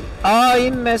 Oh, he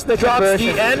missed the Drops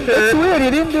conversion. the ender. It's weird. He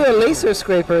didn't do a laser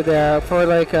scraper there for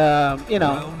like, Round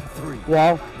 3.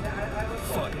 wall.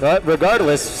 But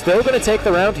regardless, still going to take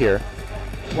the round here.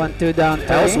 1-2 down 3.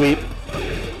 L sweep.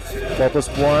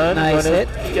 4+1. Nice Gonna hit.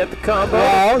 Get the combo.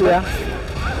 Oh, yeah.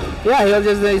 Yeah,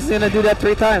 he's gonna do that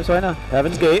 3 times. Why not?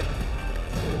 Heaven's Gate.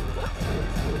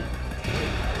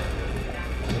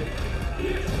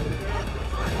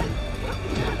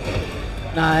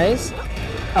 Nice.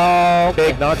 Oh, okay.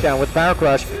 Big knockdown with Power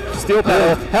Crush. Steel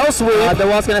Pedal. Hell Sweep. The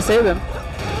wall's gonna save him.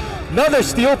 Another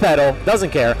Steel Pedal. Doesn't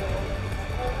care.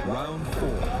 Round 4.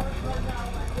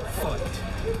 Fight.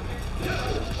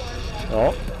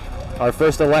 Oh, our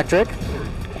first electric.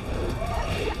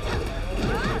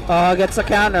 Oh, gets a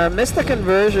counter. Missed the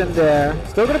conversion there.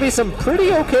 Still going to be some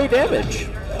pretty okay damage.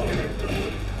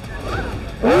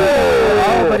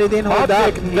 Oh, but he didn't hold up.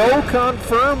 Optic, no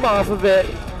confirm off of it,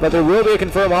 but there will be a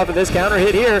confirm off of this counter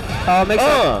hit here. Oh, makes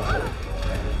sense.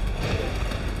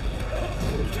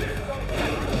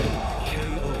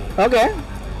 Okay.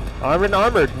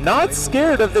 Armored, not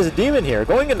scared of this demon here.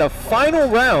 Going in the final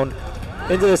round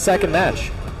into the second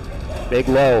match. Big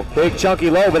low, big chunky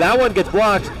low, but that one gets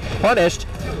blocked, punished.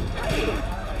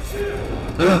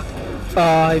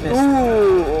 Oh, he missed.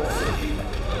 Ooh.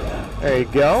 There you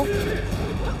go.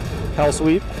 Hell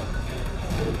Sweep.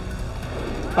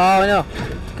 Oh, no.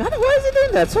 God, why is he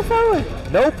doing that so far away?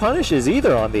 No punishes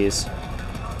either on these.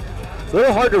 It's a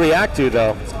little hard to react to,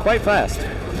 though. It's quite fast.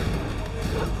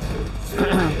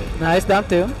 Nice down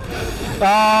 2.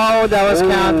 Oh, that was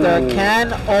counter.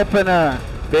 Can opener.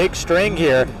 Big string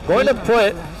here. Going to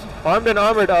put Armed and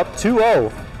Armored up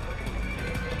 2-0.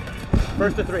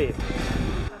 First to 3.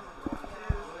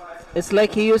 It's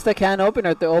like he used the can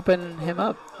opener to open him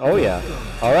up. Oh, yeah.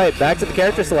 All right, back to the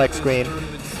character select screen.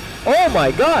 Oh,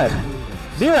 my God.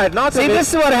 Near ad Noctem. See,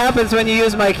 this is what happens when you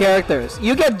use my characters.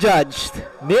 You get judged.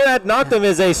 Near ad Noctem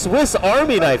is a Swiss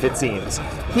Army knife, it seems.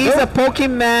 He's a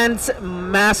Pokemon's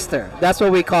master. That's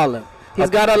what we call him. He's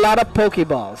got a lot of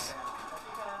Pokeballs.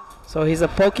 So he's a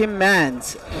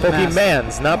Pokemon's master.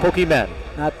 Pokemans, not Pokemon.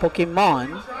 Not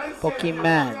Pokemon.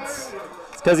 Pokemon's.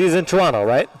 It's because he's in Toronto,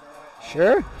 right?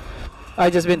 Sure.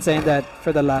 I've just been saying that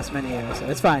for the last many years, so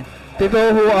it's fine.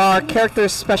 People who are character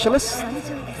specialists.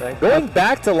 Right. Going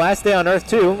back to Last Day on Earth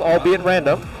 2, albeit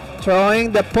random.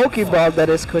 Throwing the Pokeball that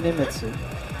is Kunimitsu.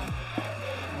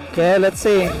 Okay, let's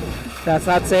see. That's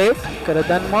not safe. Could have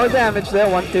done more damage there.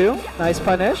 1-2. Nice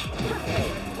punish.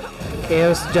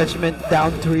 Chaos Judgment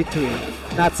down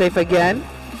 3-3. Not safe again.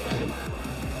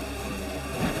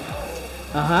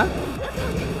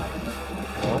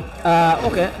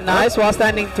 Okay, nice. While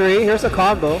standing 3. Here's a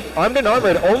combo. Armed and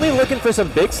Armored, only looking for some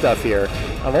big stuff here.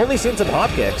 I've only seen some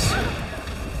hop kicks.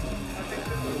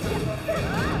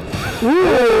 Ooh.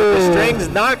 The string's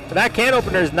not, that can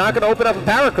opener is not going to open up a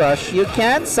Power Crush. You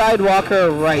can't sidewalk her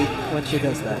right when she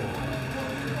does that.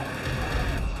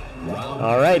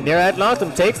 All right, Near ad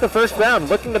Noctem takes the first round,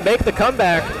 looking to make the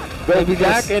comeback. Go Maybe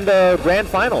back into grand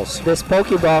finals. This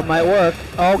Pokeball might work.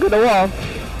 Oh, get the wall.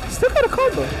 Still got a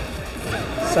combo.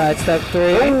 Sidestep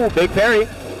 3. Ooh, big parry.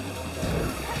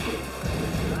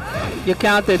 You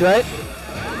counted, right?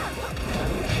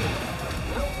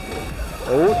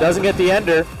 Oh, doesn't get the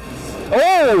ender.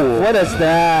 Oh! What is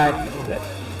that?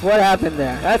 What happened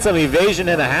there? That's some evasion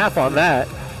and a half on that.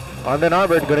 Armed and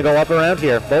Armored going to go up around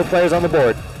here. Both players on the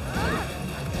board.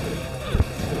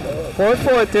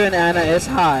 Forward 2 and Anna is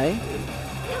high.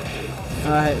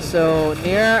 Alright, so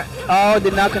Near. Oh,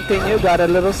 did not continue. Got a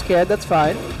little scared. That's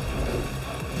fine.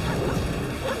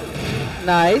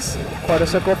 Nice. Quarter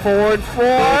circle forward 4.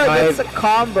 Gets a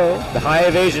combo. The high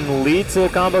evasion leads to a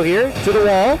combo here. To the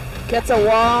wall. Gets a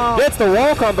wall. Gets the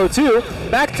wall combo too.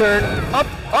 Back turn. Up,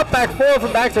 back 4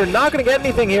 from back turn. Not going to get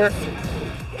anything here.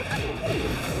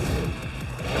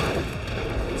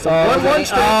 So 1-1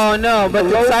 straight. Oh no, but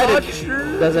Low decided. punch.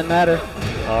 Doesn't matter.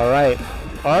 All right.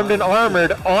 Armed and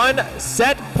Armored on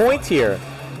set point here.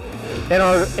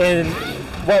 In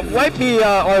what might be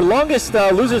our longest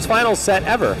losers final set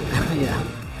ever. Yeah.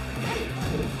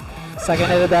 Second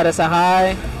hit of that is a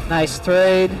high. Nice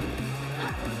trade.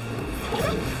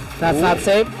 That's not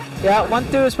safe. Yeah,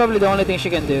 1-2 is probably the only thing she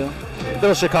can do.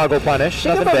 Little Chicago punish. She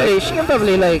can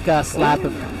probably like slap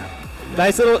him.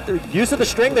 Nice little use of the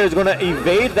string there is going to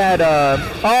evade that.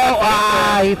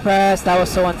 He pressed. That was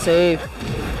so unsafe.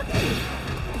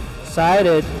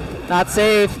 Sided. Not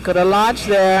safe. Could have launched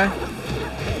there.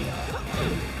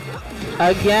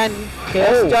 Again.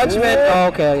 Chaos Judgment. Oh,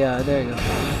 okay, yeah, there you go.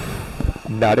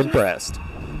 Not impressed.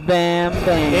 Bam,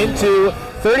 bam. Into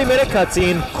 30-minute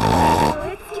cutscene.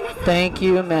 Thank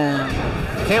you, man.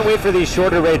 Can't wait for these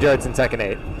shorter rage arts in Tekken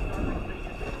 8.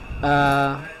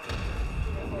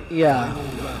 Yeah.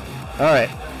 All right,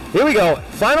 here we go.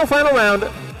 Final round.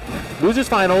 Losers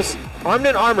finals. Armed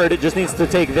and Armored just needs to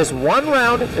take this one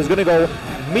round, is going to go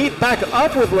meet back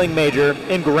up with Ling Major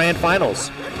in grand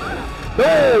finals.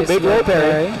 Oh, big low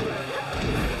parry.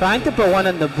 Trying to put one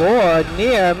on the board.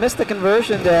 Near missed the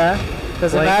conversion there.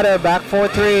 Doesn't matter. Back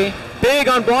 4-3. Big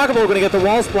unblockable. Going to get the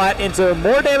wall splat into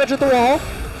more damage at the wall.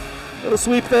 Little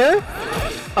sweep there.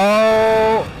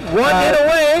 Oh, one hit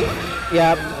away.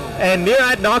 Yep. And Near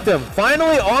had knocked him.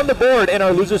 Finally on the board in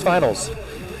our losers finals.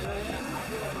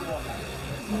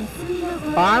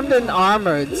 Armed and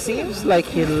Armored. Seems like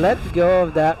he let go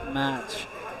of that match.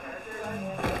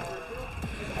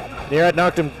 Near had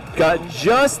knocked him, got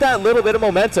just that little bit of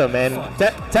momentum, and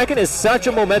Tekken is such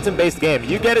a momentum-based game.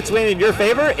 You get it swinging in your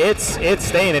favor, it's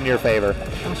staying in your favor.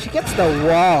 Oh, she gets the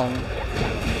wall.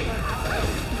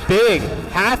 Big,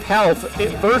 half health,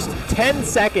 first 10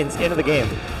 seconds into the game.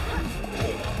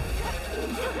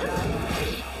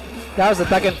 That was the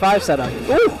Tekken 5 setup.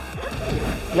 Ooh!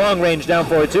 Long range down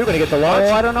forward two, gonna get the launch.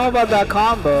 Oh, I don't know about that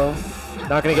combo.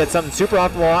 Not gonna get something super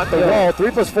optimal at the wall.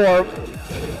 3+4.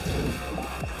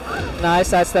 Nice,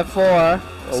 that's step 4.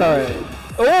 Sorry.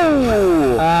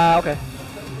 Oh! Okay.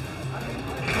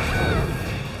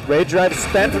 Rage drive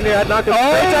spent from Near had knocked him.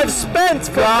 Rage drive spent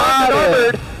from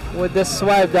Armored. With this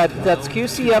swipe, that's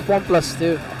QCF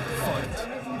 1+2.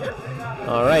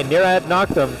 All right, Near had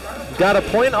knocked him. Got a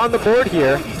point on the board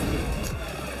here.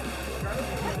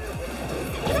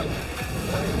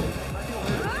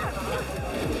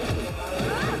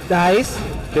 Nice.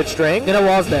 Good string. Get a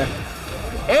walls there.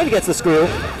 And gets the screw.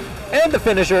 And the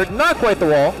finisher. Not quite the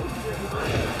wall.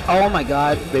 Oh my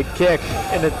god. Big kick.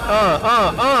 And it,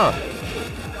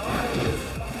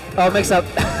 Oh, mix up.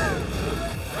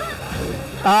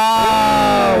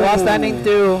 Oh, while standing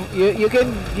 2. You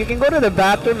can go to the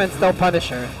bathroom and still punish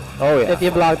her. Oh yeah. If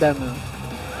you block that move.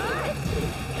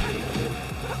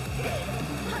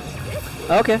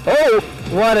 Okay. Oh!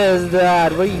 What is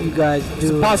that? What do you guys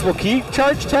do? Possible key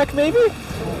charge tech, maybe?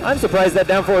 I'm surprised that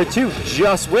down forward 2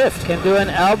 just whiffed. Can do an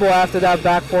elbow after that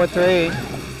back 4-3.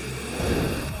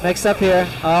 Mix up here.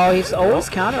 Oh, he's always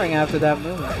countering after that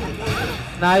move.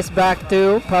 Nice back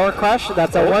 2. Power crush.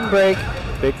 That's a 1 break.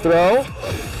 Big throw.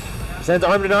 Sends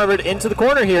Armed and Armored into the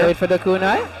corner here. Wait for the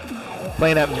kunai.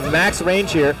 Playing at max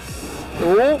range here.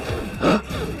 Oh!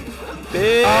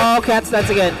 Big. Oh, cat stance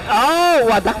again. Oh,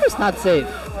 wow, that was not safe.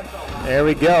 There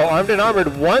we go. Armed and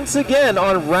Armored once again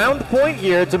on round point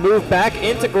here to move back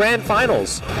into grand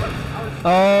finals.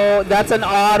 Oh, that's an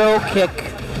auto kick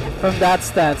from that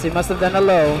stance. He must have done a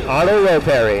low. Auto low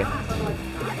parry.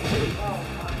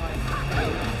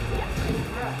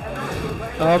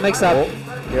 Oh, mix up.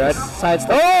 You're at Side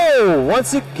step. Oh,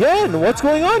 once again. What's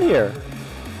going on here?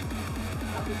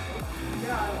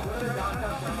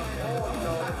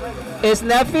 Is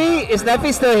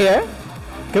Neffy still here?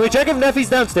 Can we check if Neffy's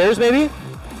downstairs, maybe?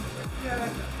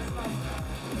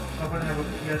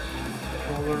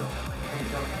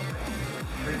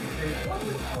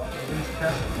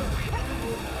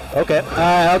 Okay.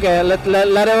 Okay. Let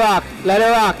it rock. Let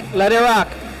it rock. Let it rock.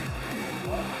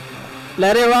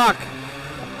 Let it rock.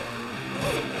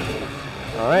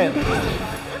 All right.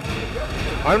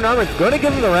 Armed and Armored's going to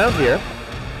give him the round here,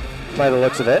 by the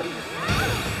looks of it.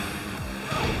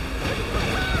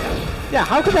 Yeah,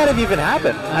 how could that have even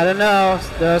happened? I don't know.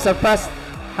 There was a press.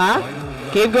 Huh?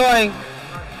 Keep going.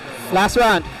 Last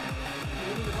round.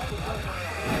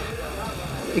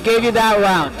 He gave you that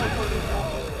round.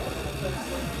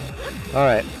 All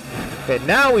right. Okay,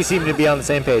 now we seem to be on the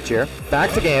same page here.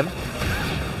 Back to game.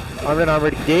 Armed and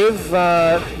Armored gave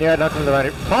Near nothing the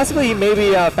round. Possibly he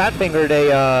maybe fat fingered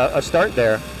a start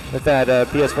there with that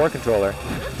PS4 controller.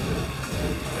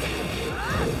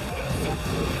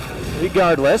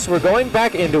 Regardless, we're going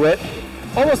back into it,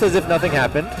 almost as if nothing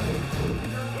happened.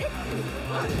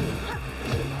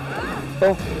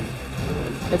 Oh,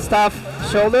 it's tough.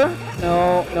 Shoulder?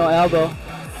 No elbow.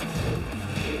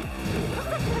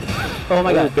 Oh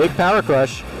my god. Big power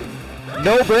crush.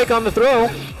 No break on the throw.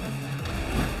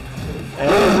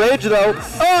 And rage though.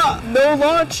 Ah, no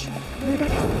launch.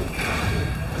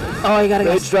 Oh, you gotta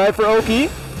go. Rage drive for Oki.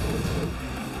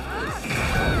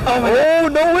 Oh my god. Oh,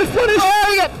 no whiff punish. Oh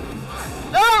my god.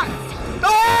 Ah!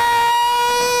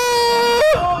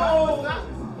 Oh!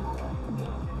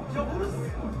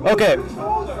 Okay.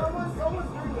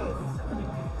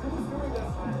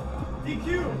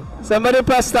 Somebody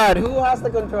press start. Who has the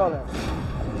controller?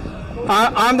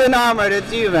 Armed and Armored.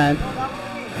 It's you, man.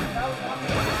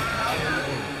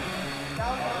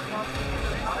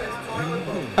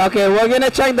 Okay, we're gonna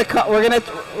check the. We're gonna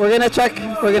check.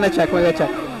 We're gonna check.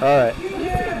 All right.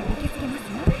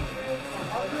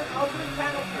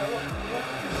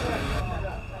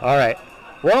 All right.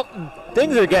 Well,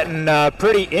 things are getting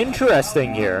pretty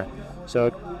interesting here.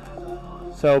 So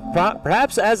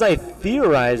perhaps, as I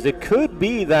theorized, it could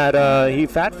be that he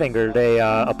fat fingered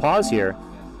a pause here.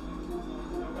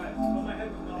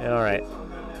 All right.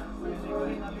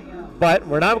 But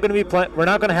we're not going to be we're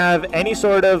not going to have any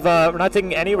sort of we're not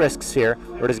taking any risks here.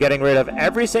 We're just getting rid of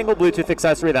every single Bluetooth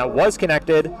accessory that was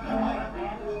connected.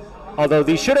 Although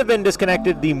these should have been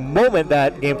disconnected the moment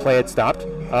that gameplay had stopped.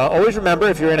 Always remember,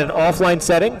 if you're in an offline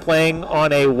setting playing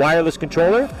on a wireless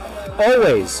controller,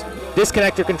 always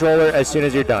disconnect your controller as soon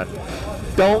as you're done.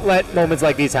 Don't let moments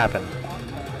like these happen.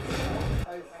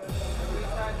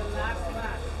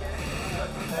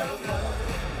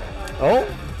 Oh.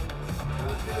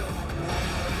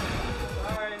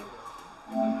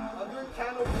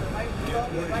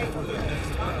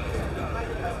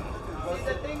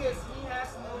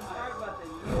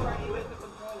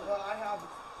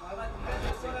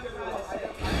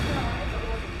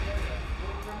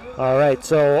 All right,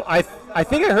 so I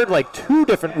think I heard like 2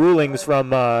 different rulings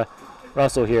from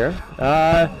Russell here.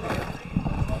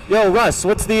 Yo, Russ,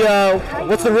 what's the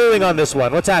ruling on this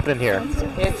one? What's happening here?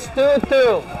 It's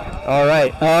 2-2. All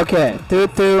right. Okay,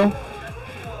 2-2.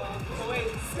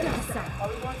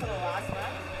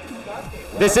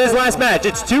 This is last match.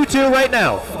 It's 2-2 right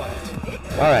now.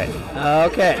 All right.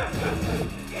 Okay.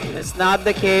 It's not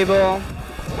the cable.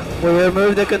 We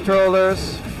remove the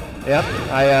controllers. Yep.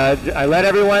 I let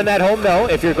everyone at home know,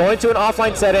 if you're going to an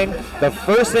offline setting, the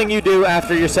first thing you do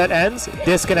after your set ends,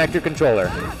 disconnect your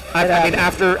controller. I mean,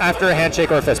 after a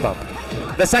handshake or a fist bump.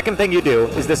 The second thing you do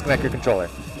is disconnect your controller.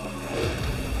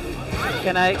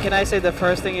 Can I say the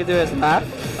first thing you do is laugh?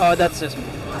 Oh, that's just me.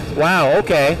 Wow.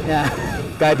 Okay. Yeah.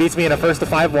 Guy beats me in a 1st to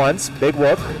 5 once. Big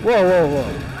whoop. Whoa, whoa, whoa.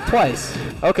 Twice.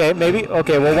 Okay, maybe.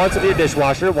 Okay, well, once with your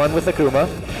dishwasher, one with Akuma.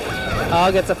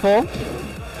 Oh, gets a pull.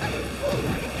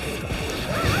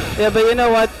 Yeah, but you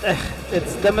know what?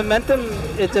 It's the momentum.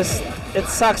 It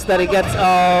sucks that it gets.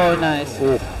 Oh, nice.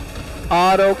 Ooh.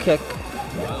 Auto kick.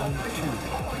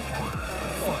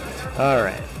 All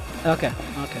right. Okay.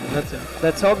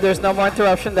 Let's hope there's no more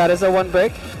interruption. That is a 1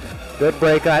 break. Good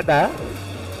break at that.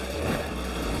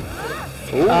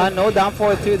 No down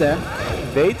forward 2 there.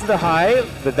 Evades the high,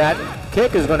 but that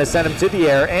kick is going to send him to the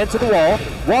air and to the wall.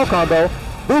 Wall combo.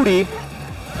 Booty.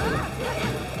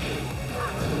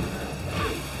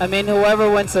 I mean,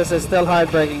 whoever wins this is still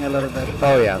heartbreaking a little bit.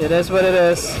 Oh, yeah. It is what it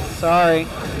is. Sorry.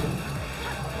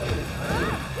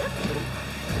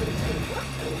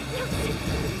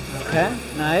 Okay,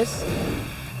 nice.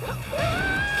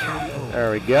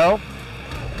 There we go.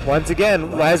 Once again,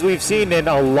 as we've seen in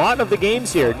a lot of the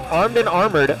games here, Armed and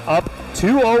Armored up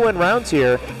 2-0 in rounds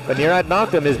here, but Near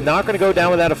Knocked is not going to go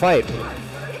down without a fight.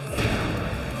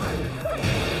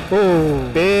 Ooh,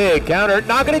 big counter.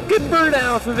 Not going to convert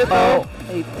off of it, though.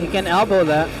 He can elbow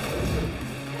that.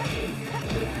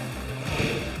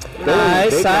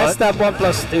 Nice. Side step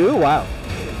 1+2. Wow.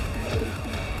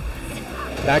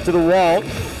 Back to the wall.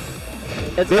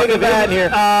 It's big event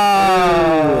here.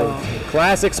 Oh. Ooh.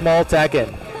 Classic small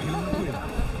Tekken.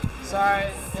 Sorry. I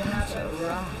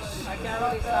can't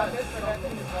really stop this.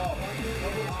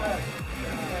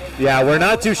 Yeah, we're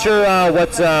not too sure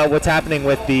what's happening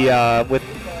with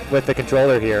the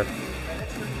controller here.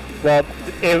 Well,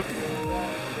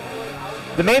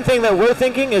 the main thing that we're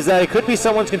thinking is that it could be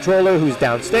someone's controller who's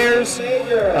downstairs.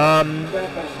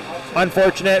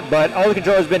 Unfortunate, but all the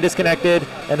controllers have been disconnected,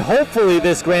 and hopefully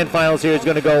this grand finals here is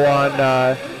going to go on.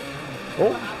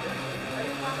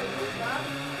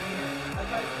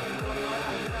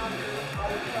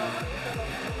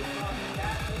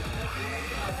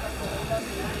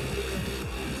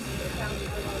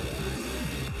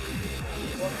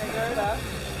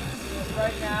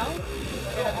 Right now, we'll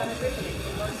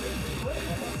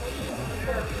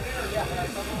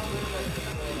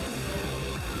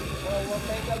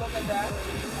take a look at that,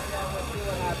 and then we'll see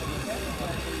what happens, okay?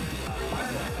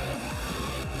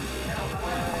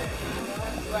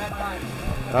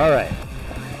 All right.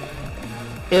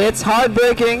 It's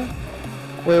heartbreaking.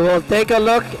 We will take a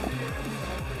look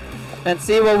and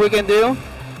see what we can do.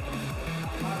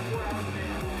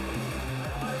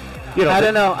 I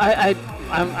don't know.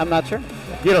 I'm not sure.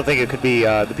 You don't think it could be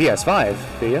the PS5,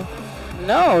 do you?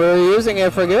 No, we were using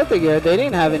it for Guilty Gear. They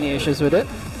didn't have any issues with it.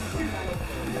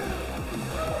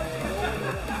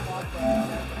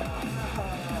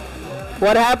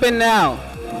 What happened now?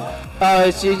 Oh,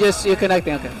 it's you're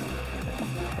connecting. Okay.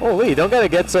 Holy, you don't gotta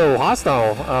get so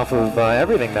hostile off of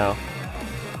everything now.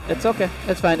 It's okay.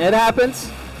 It's fine. It happens.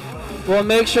 We'll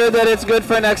make sure that it's good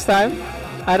for next time.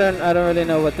 I don't really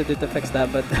know what to do to fix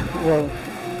that, but we'll.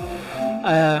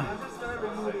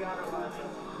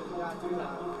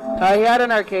 He had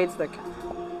an arcade stick.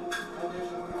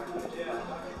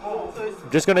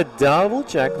 Just gonna double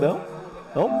check though.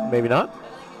 Oh, maybe not.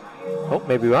 Oh,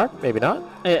 maybe we are. Maybe not.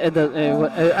 I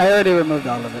already removed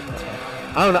all of it. That's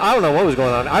fine. I don't know what was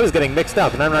going on. I was getting mixed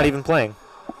up, and I'm not even playing.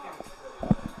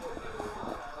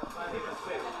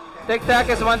 Tic Tac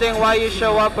is wondering why you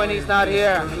show up when he's not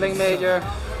here. Ling Major.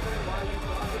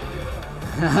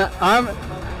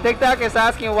 Tic Tac is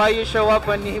asking why you show up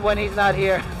when he's not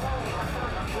here.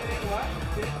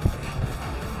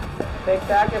 Tic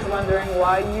Tac is wondering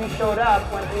why you showed up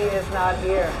when he is not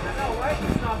here.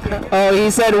 Oh, he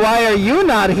said, why are you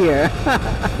not here?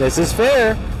 This is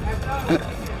fair.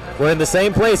 We're in the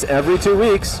same place every 2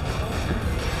 weeks.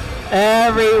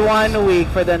 Every 1 week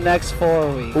for the next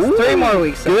 4 weeks. Ooh, 3 more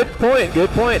weeks. Good point, good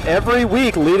point. Every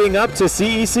week leading up to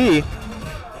CEC.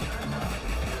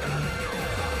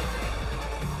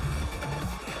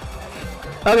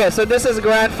 Okay, so this is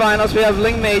grand finals. We have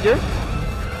Ling Major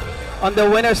on the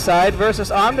winner's side versus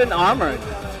Armed and Armored.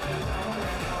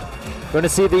 Going to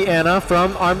see the Anna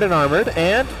from Armed and Armored,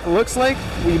 and looks like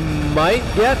we might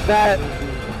get that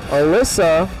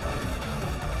Alyssa.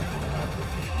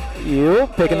 You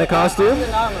picking the costume?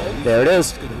 There it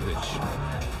is.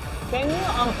 Can you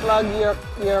unplug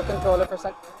your controller for a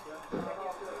sec?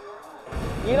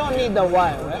 You don't need the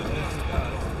wire, right?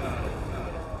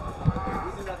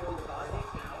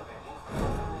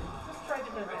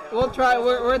 We'll try.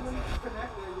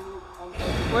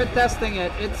 We're testing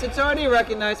it. It's already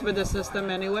recognized by the system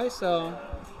anyway, so.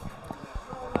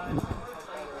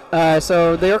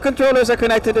 So your controllers are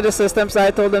connected to the system, so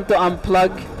I told them to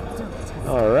unplug.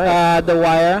 All right. The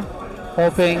wire,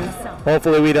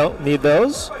 Hopefully we don't need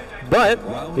those. But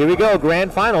here we go,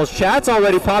 grand finals. Chat's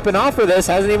already popping off for this.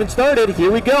 Hasn't even started.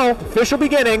 Here we go. Official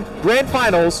beginning. Grand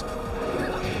finals.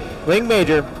 Ling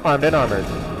Major, Armed and Armored.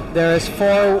 There is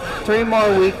 3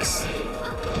 more weeks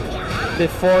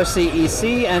before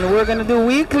CEC, and we're gonna do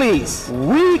weeklies.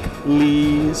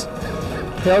 Weeklies.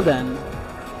 Till then.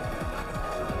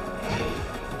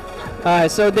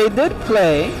 Alright, so they did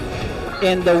play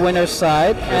in the winner's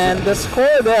side, and the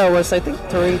score there was, I think,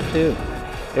 3-2.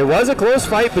 It was a close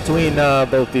fight between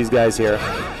both these guys here.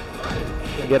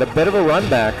 Get a bit of a run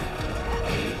back.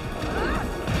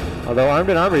 Although Armed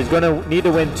and Armored is going to need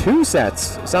to win 2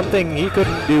 sets, something he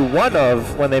couldn't do one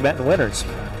of when they met in winners.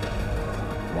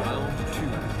 Round 2.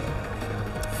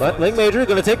 But Ling Major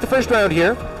going to take the first round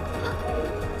here.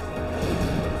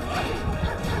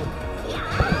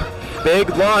 Big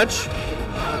launch.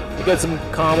 You get some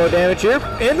combo damage here.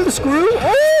 Into the screw.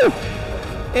 Oh!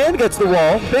 And gets the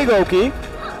wall. Big Oki.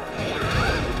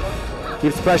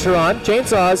 Keeps the pressure on.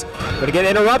 Chainsaws. Going to get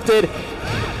interrupted.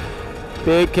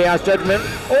 Big Chaos Judgment.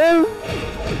 Oh!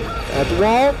 At the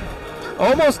wall.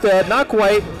 Almost dead. Not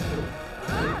quite.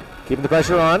 Keeping the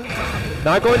pressure on.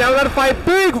 Not going down without a fight.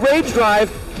 Big Rage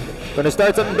Drive. Going to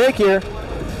start something big here.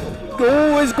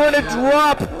 Oh, is going to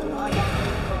drop.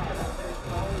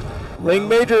 Ling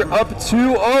Major up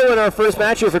 2-0 in our first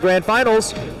match here for Grand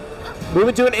Finals.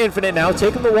 Moving to an infinite now.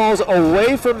 Taking the walls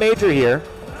away from Major here.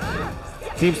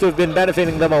 Seems to have been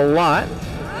benefiting them a lot.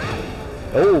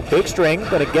 Oh, big string.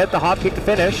 Going to get the hop kick to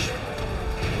finish.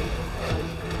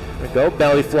 There we go.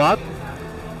 Belly flop.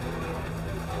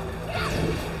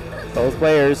 Both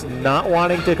players not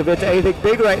wanting to commit to anything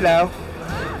big right now.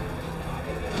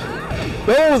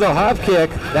 Oh, the hop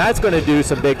kick. That's going to do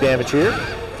some big damage here.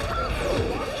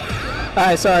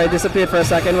 Alright, sorry, disappeared for a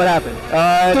second. What happened? 2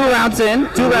 rounds in.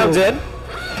 2 rounds in.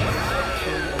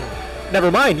 Never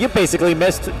mind, you basically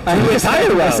missed 2 entire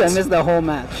rounds. I missed the whole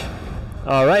match.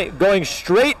 All right, going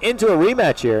straight into a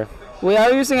rematch here. We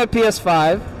are using a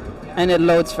PS5, and it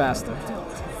loads faster.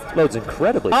 Loads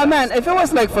incredibly fast. Oh man, if it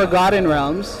was like Forgotten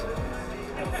Realms,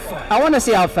 I want to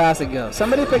see how fast it goes.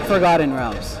 Somebody pick Forgotten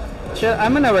Realms.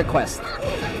 I'm gonna request.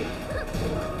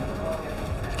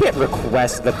 You can't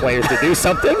request the players to do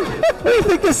something. What do you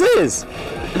think this is?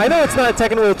 I know it's not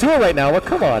Tekken World Tour right now, but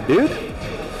come on, dude.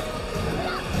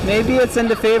 Maybe it's in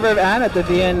the favor of Anna to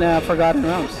be in Forgotten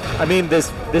Realms. I mean, this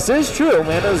is true,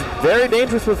 man. It was very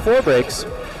dangerous with 4 breaks.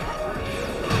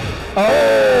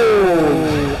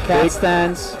 Oh! Cat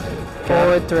stance.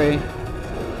 Forward 3.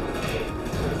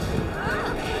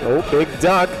 Oh, big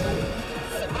duck.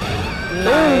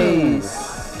 Nice.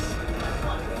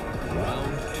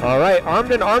 All right,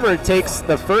 Armed and Armored takes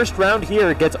the first round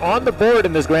here, gets on the board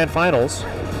in this Grand Finals.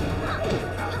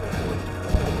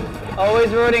 Always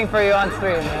rooting for you on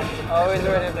stream, man. Always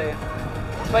rooting for you.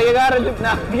 But you gotta do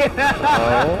now.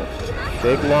 Oh,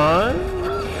 big launch.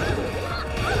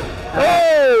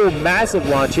 Oh, massive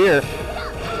launch here.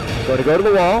 Going to go to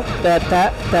the wall. That.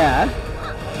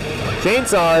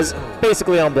 Chainsaws.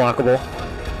 basically unblockable.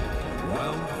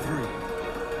 Round 3.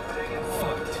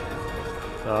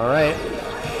 Fight. All right.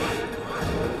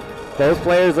 Both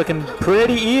players looking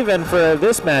pretty even for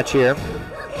this match here.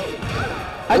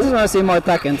 I just want to see more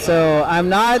Tekken, so I'm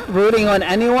not rooting on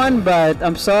anyone, but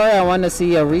I'm sorry, I want to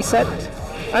see a reset.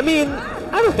 I mean,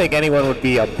 I don't think anyone would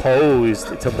be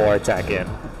opposed to more Tekken.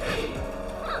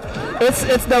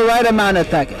 It's the right amount of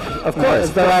Tekken. Of course.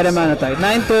 It's the right amount of Tekken.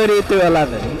 9:30 to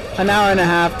 11. An hour and a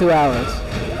half, 2 hours.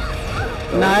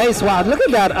 Nice. Wow, look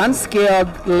at that unscaled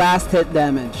last hit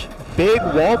damage. Big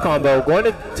wall combo going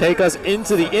to take us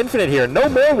into the infinite here. No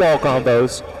more wall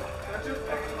combos.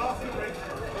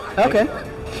 Okay.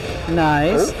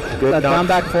 Nice. Oh, good Let's knock. run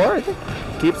back forward.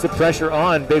 Keeps the pressure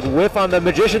on. Big whiff on the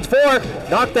Magician's 4.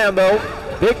 Knockdown though.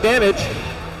 Big damage.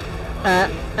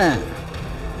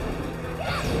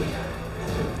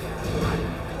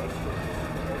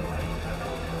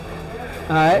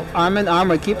 Alright, Arm in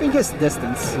Armor keeping his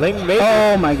distance. Ling Major,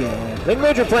 Oh my god. Ling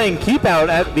Major playing keep out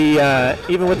at the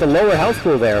even with the lower health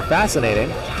pool there. Fascinating.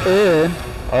 Ew.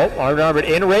 Oh, armed armored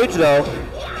in rage though.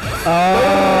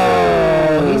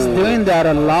 Oh, he's doing that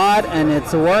a lot and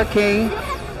it's working.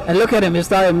 And look at him, he's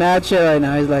starting mad shit right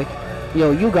now. He's like,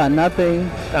 yo, you got nothing.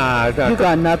 You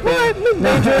got nothing. What? Ling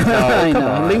Major? No, I come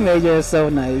know. on. Ling Major is so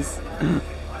nice.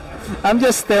 I'm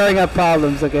just staring at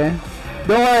problems, okay?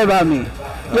 Don't worry about me.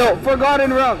 Yo,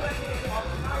 Forgotten Realm.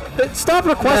 Stop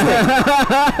requesting.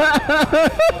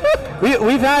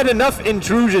 We've had enough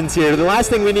intrusions here. The last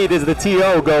thing we need is the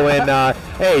TO going,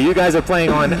 hey, you guys are playing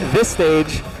on this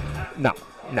stage. No.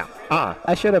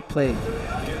 I should have played.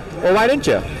 Well, why didn't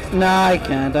you? Nah, I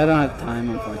can't. I don't have time,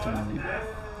 unfortunately.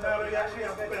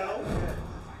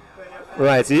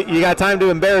 Right, so you got time to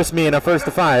embarrass me in a 1st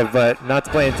to 5, but not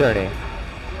to play in tourney.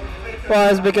 Well,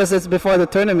 it's because it's before the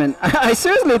tournament. I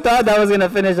seriously thought that was going to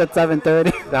finish at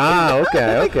 7:30. Ah,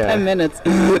 okay, Like 10 okay. minutes.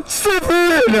 No,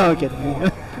 I'm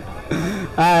kidding.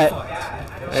 Alright.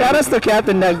 Shout outs to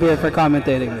Captain Neckbeard for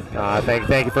commentating with me.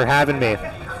 Thank you for having me.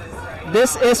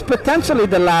 This is potentially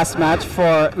the last match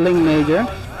for Ling Major.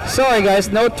 Sorry guys,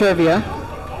 no trivia.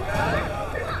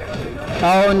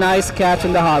 Oh, nice catch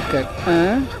in the hop kick.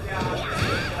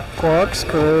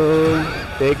 Corkscrew.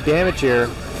 Big damage here.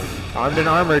 Armed and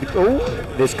armored. Oh,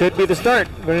 this could be the start.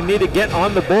 We're going to need to get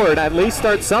on the board, at least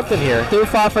start something here. Too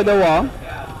far for the wall.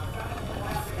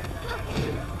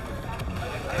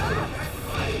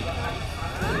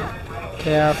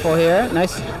 Careful here.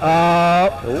 Nice.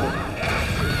 That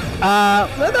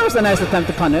was a nice attempt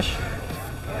to punish.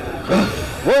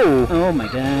 Whoa. Oh my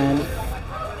god.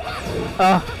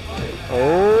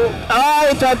 Oh,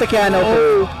 He tried the can open.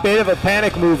 oh, bit of a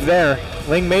panic move there.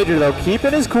 Ling Major, though,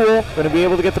 keeping his cool. Going to be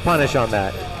able to get the punish on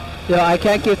that. Yo, I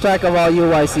can't keep track of all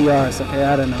UYCRs. Okay,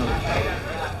 I don't know.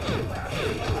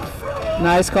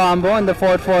 Nice combo in the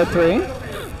 4-4-3.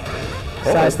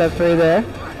 Side step 3 there.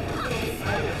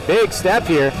 Big step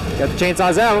here. Got the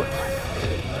chainsaws out.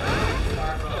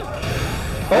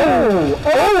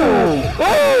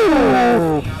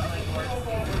 Oh!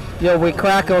 Yo, we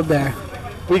crackled there.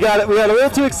 We got a little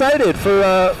too excited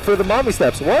for the mommy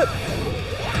steps. What?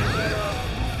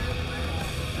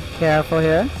 Careful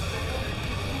here.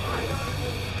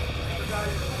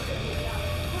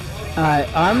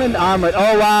 Alright, Arm and Armored.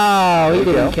 Oh wow, he There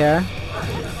you didn't go. care.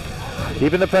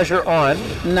 Keeping the pressure on.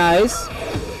 Nice.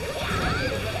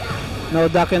 No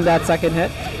ducking that second hit.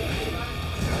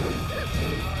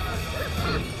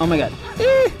 Oh my god.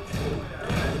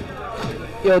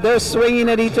 Yo, they're swinging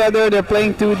at each other. They're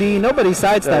playing 2D. Nobody's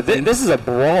sidestepping. This is a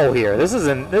brawl here. This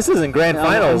isn't grand I'm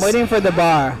finals. waiting for the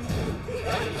bar.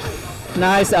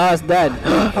 Nice, it's dead.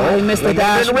 Oh, he missed the Ling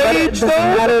dash. in but it rage, doesn't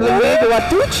though. matter. Ling Major, what,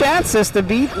 2 chances to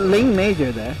beat Ling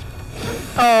Major there.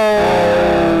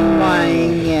 Oh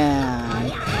my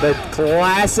god. The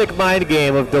classic mind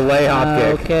game of delay hop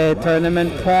kick. Okay,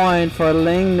 tournament point for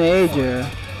Ling Major.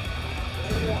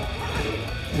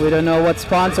 We don't know what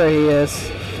sponsor he is.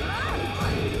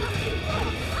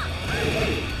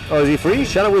 Oh, is he free?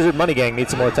 Shadow Wizard Money Gang needs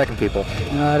some more Tekken people.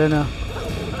 No, I don't know.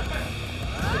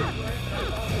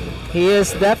 He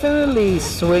is definitely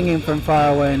swinging from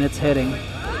far away and it's hitting.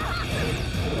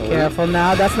 Careful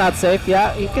now, that's not safe.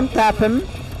 Yeah, you can tap him.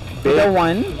 Big, The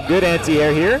 1. Good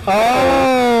anti-air here.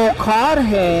 Oh, caught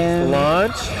him.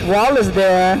 Launch. Wall is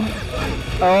there.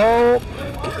 Oh,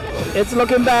 it's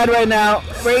looking bad right now.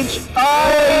 Rage.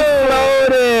 Oh, he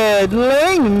floated.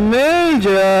 Ling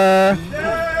Major.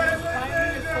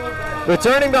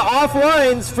 Returning to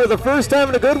offlines for the first time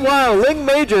in a good while. Ling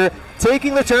Major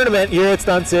taking the tournament here at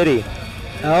Stunt City.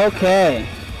 Okay.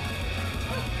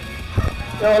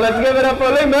 Yo, let's give it up for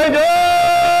Ling Major.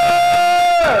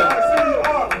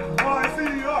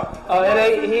 Oh,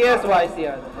 he is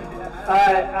YCR.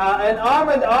 And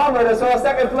Armor, that's all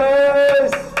second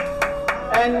place.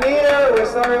 And Near, we're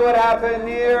sorry what happened,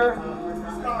 Near.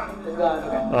 He's gone,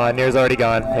 okay. Near's already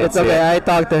gone. It's okay, I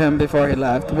talked to him before he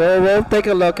left. We'll take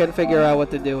a look and figure out what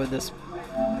to do with this.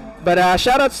 But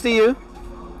shout outs to you,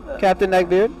 Captain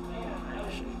Neckbeard.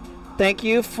 Thank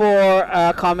you for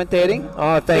commentating.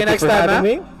 Thank you for having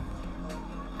me.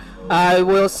 I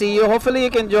will see you. Hopefully you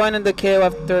can join in the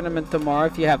KOF tournament tomorrow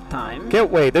if you have time.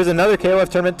 Wait, there's another KOF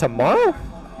tournament tomorrow?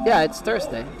 Yeah, it's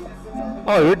Thursday.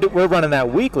 Oh, we're running that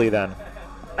weekly then.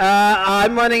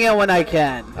 I'm running it when I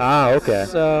can. Okay.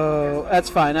 So that's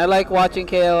fine. I like watching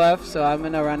KOF, so I'm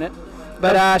going to run it.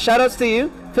 But shout outs to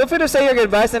you. Feel free to say your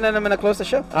goodbyes, and then I'm going to close the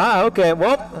show. Okay.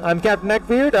 Well, I'm Captain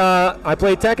Neckbeard. I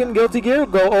play Tekken, Guilty Gear,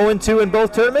 go 0-2 in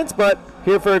both tournaments, but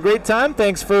here for a great time.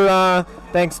 Thanks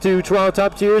to Toronto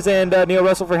Top Tiers and Neil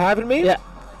Russell for having me. Yeah.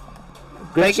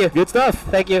 Thank you. Good stuff.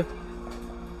 Thank you.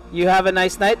 You have a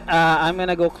nice night. I'm going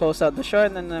to go close out the show,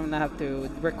 and then I'm going to have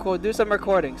to do some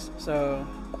recordings. So,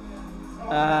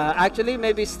 actually,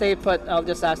 maybe stay put. I'll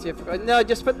just ask you. No,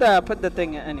 just put the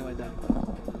thing anyway down.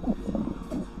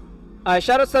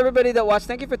 Shout outs to everybody that watched.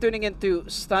 Thank you for tuning in to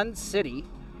Stunned City.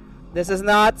 This is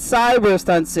not Cyber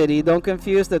Stunned City. Don't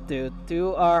confuse the two.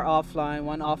 Two are offline,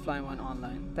 one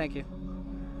online. Thank you.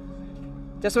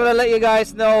 Just want to let you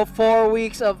guys know 4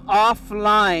 weeks of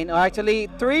offline, or actually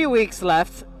 3 weeks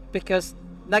left, because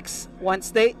next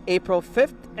Wednesday, April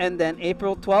 5th, and then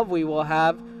April 12th, we will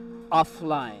have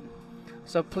offline.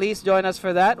 So please join us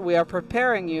for that. We are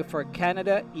preparing you for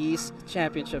Canada East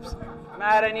Championships.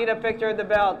 Matt, I need a picture of the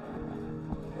belt.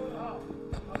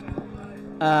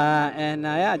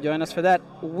 Yeah, join us for that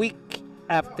week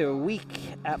after week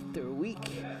after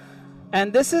week.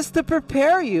 And this is to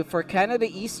prepare you for Canada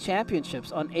East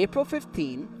Championships on April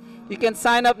 15. You can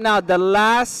sign up now. The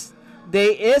last day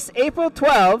is April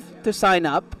 12 to sign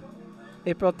up.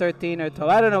 April 13 or 12.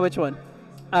 I don't know which one.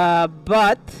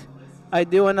 But I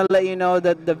do want to let you know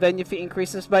that the venue fee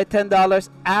increases by $10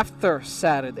 after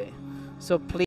Saturday. So please.